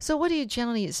wow. So what do you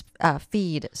generally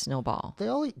feed Snowball? They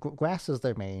all eat grass is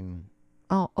their main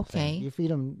Oh, thing. okay. You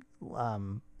feed them.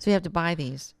 So you have to buy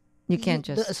these. You can't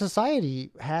The just.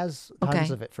 society has tons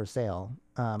Okay. of it for sale.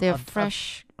 They're of-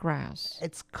 fresh grass.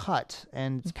 It's cut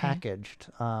and it's Okay. packaged.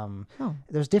 Oh.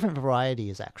 There's different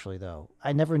varieties actually, though.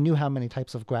 I never knew how many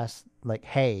types of grass, like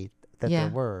hay, that Yeah.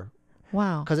 there were.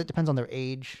 Wow. Because it depends on their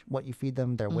age, what you feed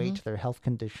them, their Mm-hmm. weight, their health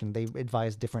condition. They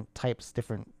advise different types,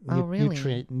 different Oh,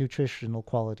 really? nutritional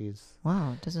qualities.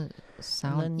 Wow. Doesn't And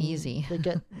sound then easy. They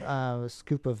get a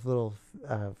scoop of little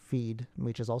feed,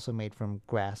 which is also made from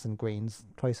grass and grains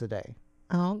twice a day.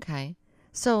 Oh, okay.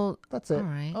 So That's it. All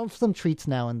right. Oh, some treats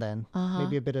now and then. Uh-huh.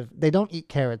 Maybe a bit of. They don't eat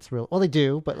carrots real. Well, they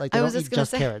do, but like they I don't was eat just gonna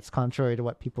just say- carrots, contrary to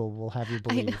what people will have you I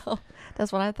believe. know.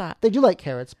 That's what I thought. They do like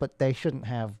carrots, but they shouldn't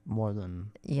have more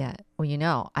than. Yeah.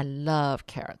 Well, I love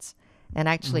carrots. And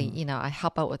actually, Mm-hmm. I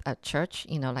help out with at church,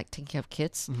 like taking care of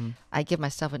kids. Mm-hmm. I give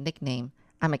myself a nickname.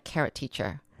 I'm a carrot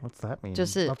teacher. What's that mean? 就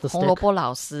是 Off the 红萝 stick? 卜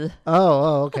老师.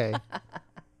 Oh, okay.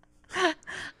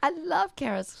 I love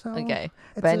carrots. So, Okay.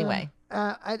 it's But anyway.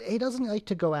 he doesn't like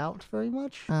to go out very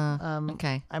much.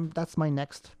 Okay. That's my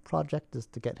next project is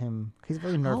to get him. He's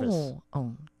very nervous.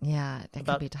 Oh, yeah. That can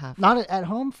About- be tough. Not at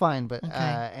home, fine, but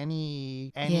Okay.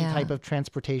 any Yeah. type of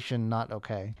transportation, not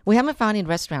okay. We haven't found any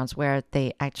restaurants where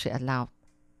they actually allow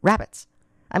rabbits.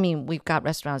 I mean, we've got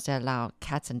restaurants that allow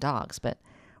cats and dogs, but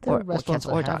There are or restaurants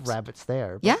cats or that have dogs. rabbits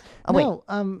there. but- Yeah? Oh, wait. No,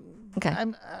 Okay.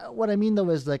 what I mean though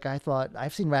is like I thought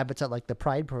I've seen rabbits at like the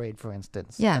Pride Parade, for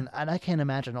instance. Yeah. and I can't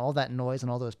imagine all that noise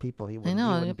and all those people. He I wouldn't,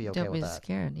 know. he wouldn't be okay They'll with be that.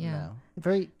 scared. Yeah. No.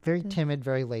 Very, very timid,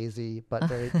 very lazy, but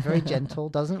very gentle.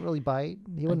 Doesn't really bite.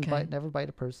 He wouldn't Okay. never bite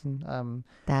a person.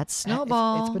 That's It's-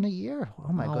 Snowball. It's been a year.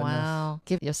 Oh my goodness. Wow.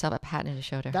 Give yourself a pat on the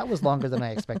shoulder. That was longer than I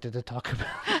expected to talk about.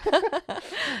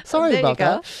 Sorry there about you go.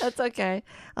 that. That's okay.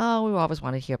 Oh, we always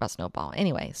want to hear about Snowball.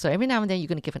 Anyway, so every now and then you're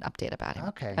going to give an update about him.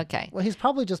 Okay. Okay. Well, he's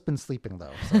probably just been sleeping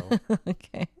though. So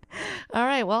Okay. All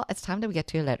right. Well, it's time that we get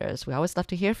to your letters. We always love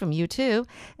to hear from you too,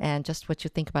 and just what you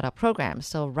think about our program.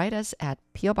 So write us at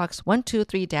PO Box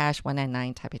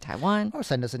 123-199 Taipei, Taiwan. or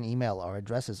send us an email. Our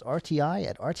address is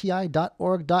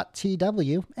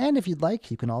rti@rti.org.tw. And if you'd like,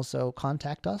 you can also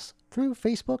contact us through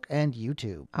Facebook and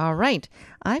YouTube. All right.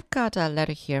 I've got a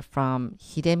letter here from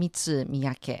Hidemitsu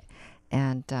Miyake.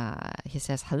 And he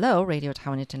says, hello, Radio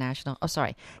Taiwan International. Oh,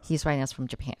 sorry. He's writing us from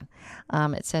Japan.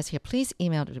 It says here, please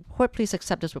email the report. Please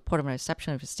accept this report of my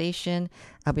reception of your station.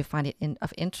 We find it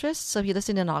of interest. So he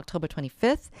listened in on October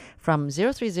 25th from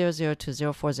 0300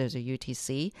 to 0400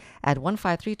 UTC at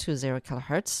 15320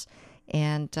 kilohertz.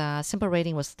 And simple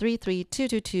rating was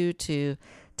 33222 to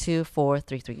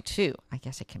 24332. I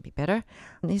guess it can be better.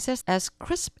 And he says, as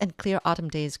crisp and clear autumn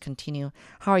days continue,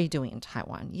 how are you doing in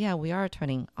Taiwan? Yeah, we are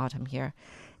turning autumn here.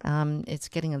 It's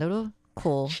getting a little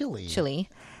cool. Chilly.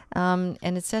 And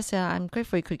it says, I'm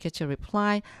grateful you could get your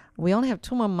reply. We only have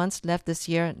 2 more months left this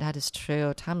year. That is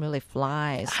true. Time really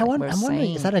flies. I'm like we're wondering,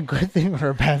 saying. is that a good thing or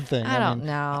a bad thing? I don't mean,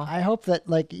 know. I hope that,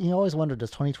 like, you always wonder, does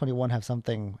 2021 have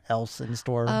something else in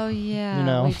store? Oh, yeah. You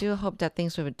know? We do hope that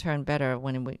things will turn better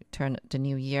when we turn the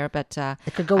new year. But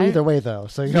It could go either way, though,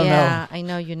 so you don't yeah, know. I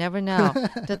know. You never know.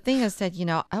 The thing is that,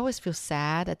 I always feel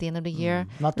sad at the end of the year.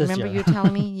 Not this Remember year. you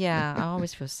telling me? Yeah, I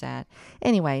always feel sad.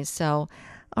 Anyway, so...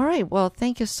 All right. Well,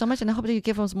 thank you so much. And I hope that you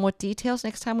give us more details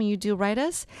next time when you do write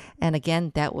us. And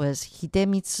again, that was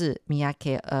Hidemitsu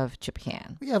Miyake of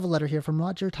Japan. We have a letter here from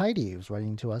Roger Tidy, who's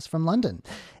writing to us from London.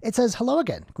 It says, hello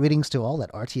again. Greetings to all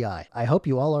at RTI. I hope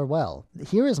you all are well.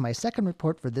 Here is my second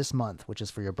report for this month, which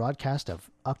is for your broadcast of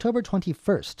October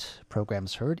 21st.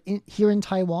 Programs heard here in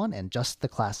Taiwan and just the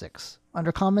classics.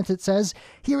 Under comments, it says,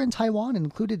 here in Taiwan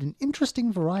included an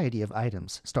interesting variety of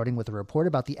items, starting with a report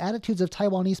about the attitudes of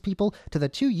Taiwanese people to the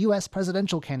 2 U.S.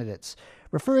 presidential candidates.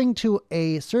 Referring to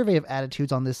a survey of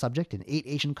attitudes on this subject in 8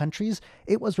 Asian countries,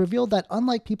 it was revealed that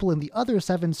unlike people in the other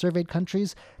 7 surveyed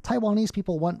countries, Taiwanese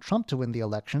people want Trump to win the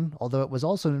election, although it was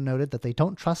also noted that they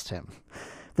don't trust him.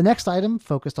 The next item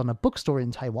focused on a bookstore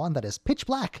in Taiwan that is pitch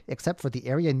black, except for the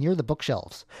area near the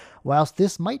bookshelves. Whilst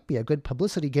this might be a good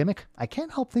publicity gimmick, I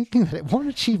can't help thinking that it won't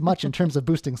achieve much in terms of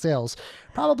boosting sales.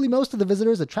 Probably most of the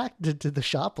visitors attracted to the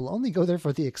shop will only go there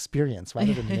for the experience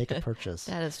rather than make a purchase.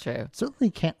 That is true.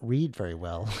 Certainly can't read very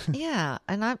well. Yeah.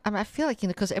 And I feel like,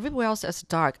 because everywhere else is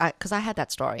dark, because I had that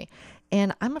story.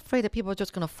 And I'm afraid that people are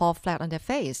just going to fall flat on their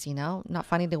face, not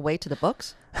finding their way to the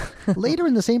books. Later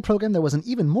in the same program, there was an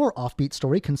even more offbeat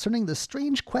story concerning the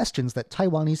strange questions that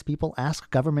Taiwanese people ask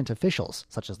government officials,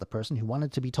 such as the person who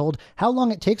wanted to be told how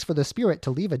long it takes for the spirit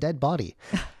to leave a dead body.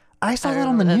 I saw that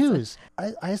on the news.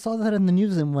 I saw that in the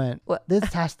news and went, What?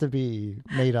 this has to be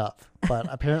made up. But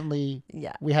apparently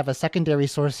Yeah. we have a secondary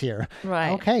source here. Right.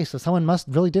 Okay, so someone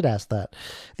really did ask that.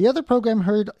 The other program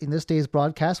heard in this day's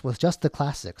broadcast was Just the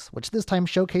Classics, which this time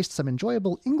showcased some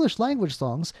enjoyable English language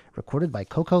songs recorded by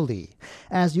Coco Lee.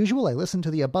 As usual, I listened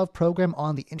to the above program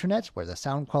on the internet, where the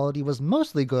sound quality was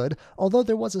mostly good, although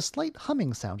there was a slight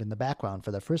humming sound in the background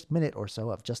for the first minute or so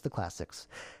of Just the Classics.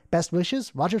 Best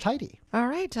wishes, Roger Tidy. All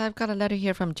right. I've got a letter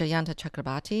here from Jayanta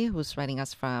Chakrabarti, who's writing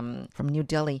us from New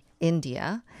Delhi,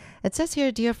 India. It says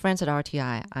here, dear friends at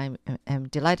RTI, I am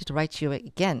delighted to write you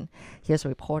again. Here's a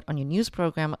report on your news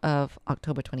program of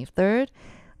October 23rd,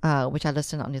 which I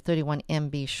listened on the 31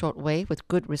 MB shortwave with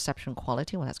good reception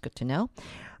quality. Well, that's good to know.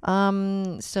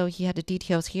 So he had the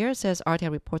details here. It says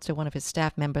RTI reports that one of his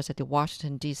staff members at the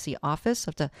Washington, D.C. office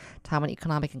of the Taiwan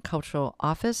Economic and Cultural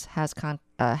Office has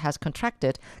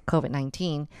contracted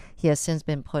COVID-19. He has since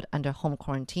been put under home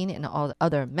quarantine, and all the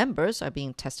other members are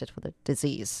being tested for the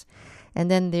disease. And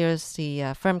then there's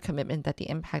the firm commitment that the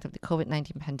impact of the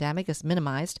COVID-19 pandemic is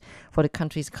minimized for the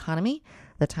country's economy.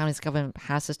 The Taiwanese government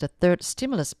passes the third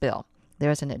stimulus bill.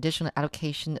 There is an additional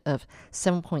allocation of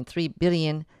 7.3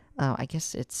 billion, I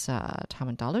guess it's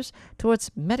Taiwan dollars,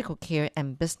 towards medical care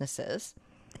and businesses.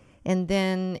 And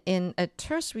then in a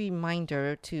terse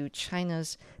reminder to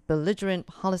China's belligerent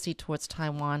policy towards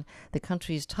Taiwan, the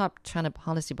country's top China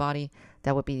policy body,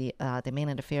 that would be the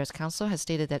Mainland Affairs Council, has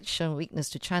stated that showing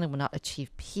weakness to China will not achieve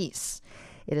peace.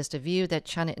 It is the view that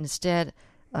China instead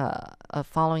of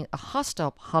following a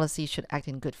hostile policy should act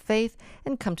in good faith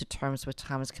and come to terms with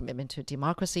Taiwan's commitment to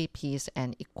democracy, peace,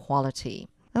 and equality.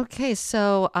 Okay,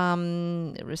 so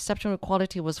reception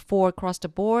quality was 4 across the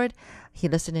board. He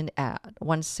listened in at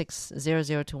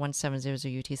 1600 to 1700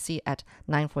 UTC at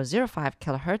 9405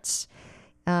 kilohertz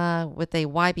with a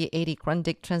YB80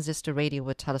 Grundig transistor radio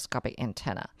with telescopic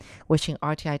antenna. Wishing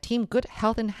RTI team good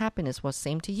health and happiness was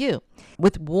same to you.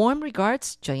 With warm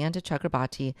regards, Jayanta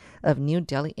Chakrabarti of New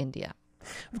Delhi, India.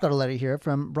 We've got a letter here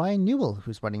from Brian Newell,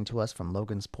 who's writing to us from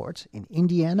Logansport in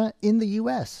Indiana in the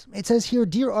U.S. It says here,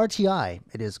 Dear RTI,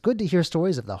 it is good to hear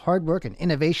stories of the hard work and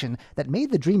innovation that made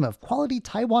the dream of quality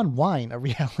Taiwan wine a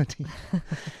reality.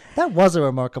 That was a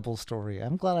remarkable story.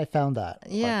 I'm glad I found that.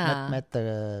 Yeah. Met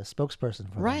the spokesperson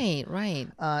for them.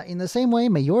 Right. In the same way,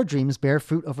 may your dreams bear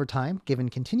fruit over time, given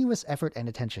continuous effort and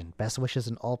attention. Best wishes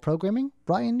in all programming,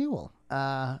 Brian Newell.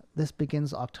 This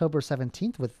begins October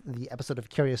 17th with the episode of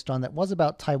Curious Dawn that was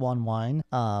about Taiwan wine.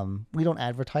 We don't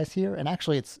advertise here, and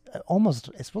actually it's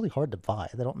really hard to buy.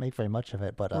 They don't make very much of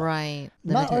it, but Right.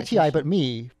 not Limited RTI, but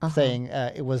me saying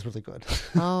it was really good.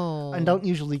 Oh. And don't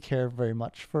usually care very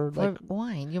much for For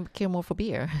wine. You care more for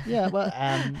beer. yeah, well,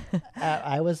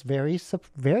 I was very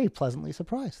pleasantly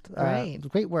surprised. Great.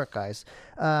 Great work, guys.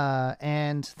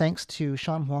 And thanks to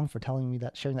Sean Huang for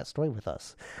sharing that story with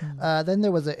us. Then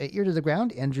there was a Ear to the the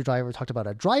Ground, Andrew Driver talked about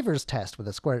a driver's test with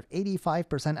a score of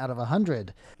 85% out of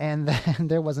 100. And then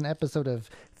there was an episode of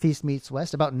Feast Meets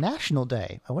West about National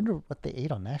Day. I wonder what they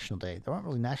ate on National Day. There aren't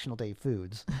really National Day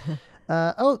foods.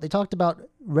 They talked about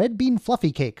red bean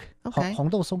fluffy cake. Okay. 红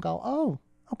豆松糕. Oh,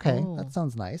 okay. That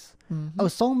sounds nice. Oh,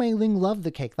 Song Mei Ling loved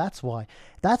the cake. That's why.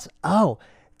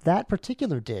 That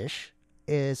particular dish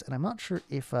is, and I'm not sure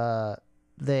if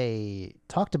they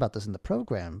talked about this in the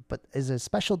program, but is a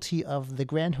specialty of the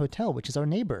Grand Hotel, which is our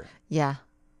neighbor. Yeah,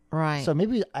 right. So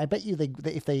maybe, I bet you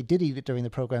if they did eat it during the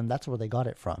program, that's where they got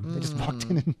it from. They just walked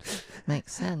in and...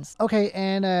 Makes sense. Okay,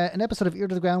 and an episode of Ear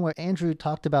to the Ground where Andrew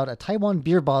talked about a Taiwan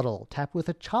beer bottle tapped with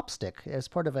a chopstick as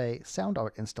part of a sound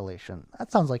art installation.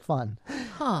 That sounds like fun.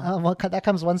 Huh. That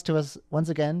comes once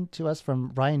again to us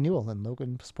from Ryan Newell in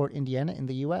Logansport, Indiana in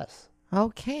the U.S.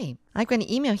 Okay. I've got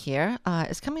an email here.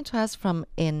 It's coming to us from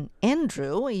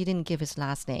Andrew. He didn't give his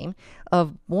last name,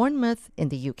 of Bournemouth in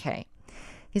the UK.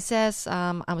 He says,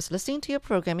 I was listening to your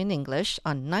program in English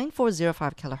on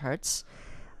 9405 kilohertz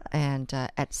and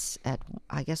at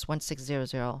I guess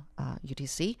 1600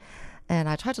 UTC. And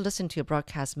I try to listen to your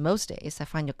broadcast most days. I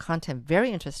find your content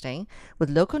very interesting with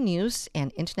local news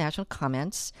and international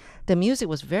comments. The music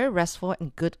was very restful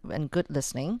and good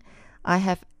listening. I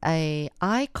have a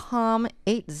ICOM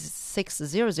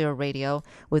 8600 radio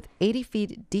with 80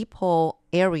 feet dipole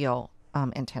aerial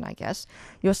antenna, I guess.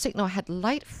 Your signal had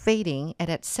light fading at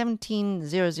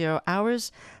 1700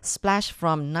 hours, splash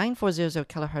from 9400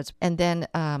 kilohertz. And then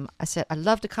I said, I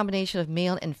love the combination of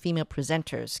male and female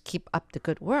presenters. Keep up the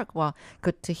good work. Well,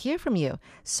 good to hear from you.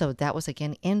 So that was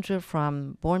again Andrew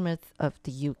from Bournemouth of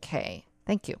the UK.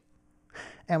 Thank you.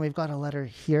 And we've got a letter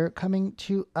here coming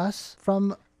to us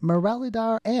from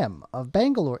Muralidhar M. of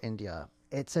Bangalore, India.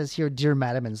 It says here, Dear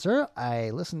Madam and Sir,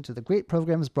 I listen to the great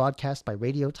programs broadcast by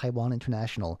Radio Taiwan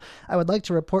International. I would like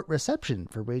to report reception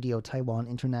for Radio Taiwan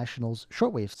International's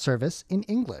shortwave service in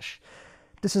English.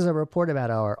 This is a report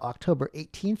about our October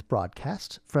 18th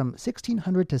broadcast from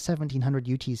 1600 to 1700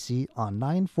 UTC on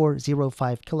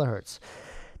 9405 kilohertz.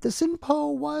 The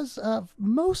SINPO was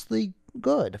mostly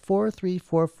good.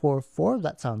 43444.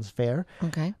 That sounds fair.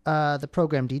 Okay. The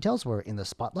program details were in the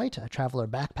spotlight. A traveler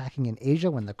backpacking in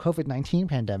Asia when the COVID-19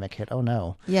 pandemic hit. Oh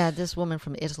no. Yeah, this woman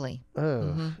from Italy.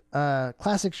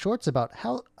 Classic shorts about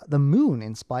how the moon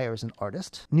inspires an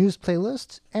artist. News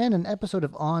playlist and an episode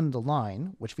of On the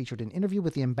Line, which featured an interview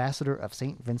with the ambassador of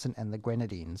St. Vincent and the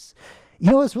Grenadines.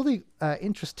 You know, it's really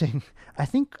interesting. I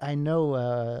think I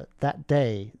know that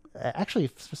day. Actually,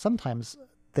 sometimes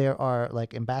there are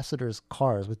like ambassadors'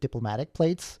 cars with diplomatic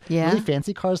plates. Yeah. Really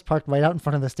fancy cars parked right out in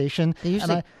front of the station. They're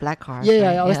usually black cars. Yeah,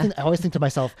 right? I always think to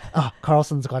myself,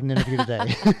 Carlson's got an interview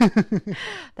today.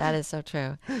 That is so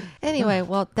true. Anyway,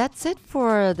 well, that's it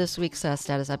for this week's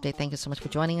status update. Thank you so much for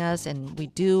joining us. And we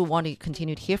do want to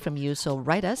continue to hear from you. So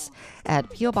write us at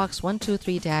PO Box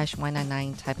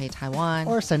 123-199 Taipei, Taiwan.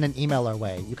 Or send an email our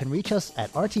way. You can reach us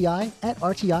at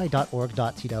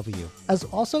rti@rti.org.tw. As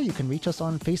also, you can reach us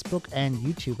on Facebook and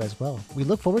YouTube as well. We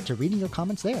look forward to reading your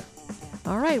comments there.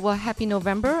 All right. Well, happy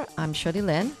November. I'm Shirley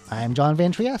Lin. I'm John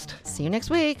Van Trieste. See you next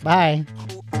week. Bye.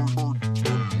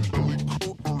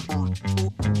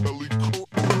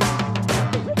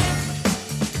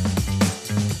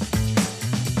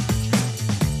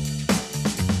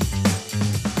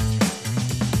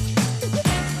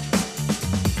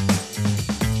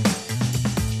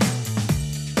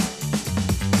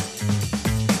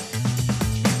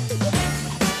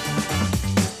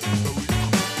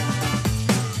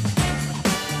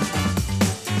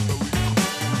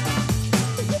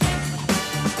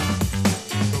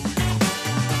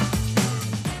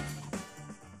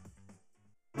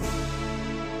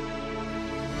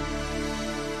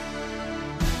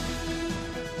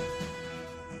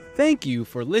 Thank you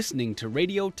for listening to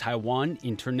Radio Taiwan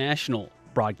International,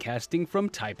 broadcasting from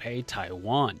Taipei,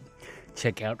 Taiwan.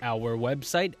 Check out our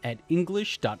website at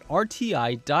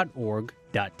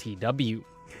english.rti.org.tw.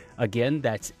 Again,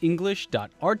 that's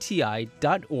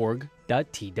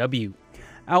english.rti.org.tw.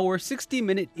 Our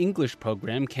 60-minute English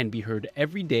program can be heard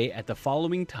every day at the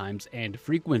following times and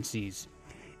frequencies.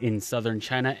 In southern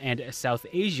China and South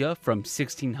Asia from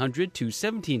 1600 to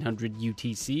 1700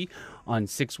 UTC on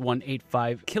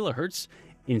 6185 kHz.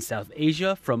 In South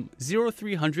Asia from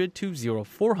 0300 to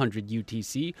 0400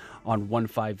 UTC on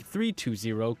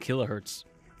 15320 kHz.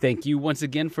 Thank you once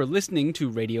again for listening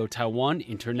to Radio Taiwan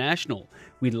International.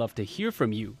 We'd love to hear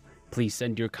from you. Please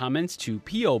send your comments to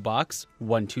P.O. Box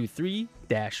 123-199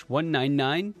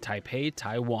 Taipei,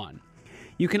 Taiwan.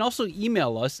 You can also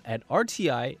email us at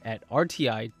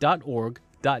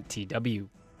rti@rti.org.tw.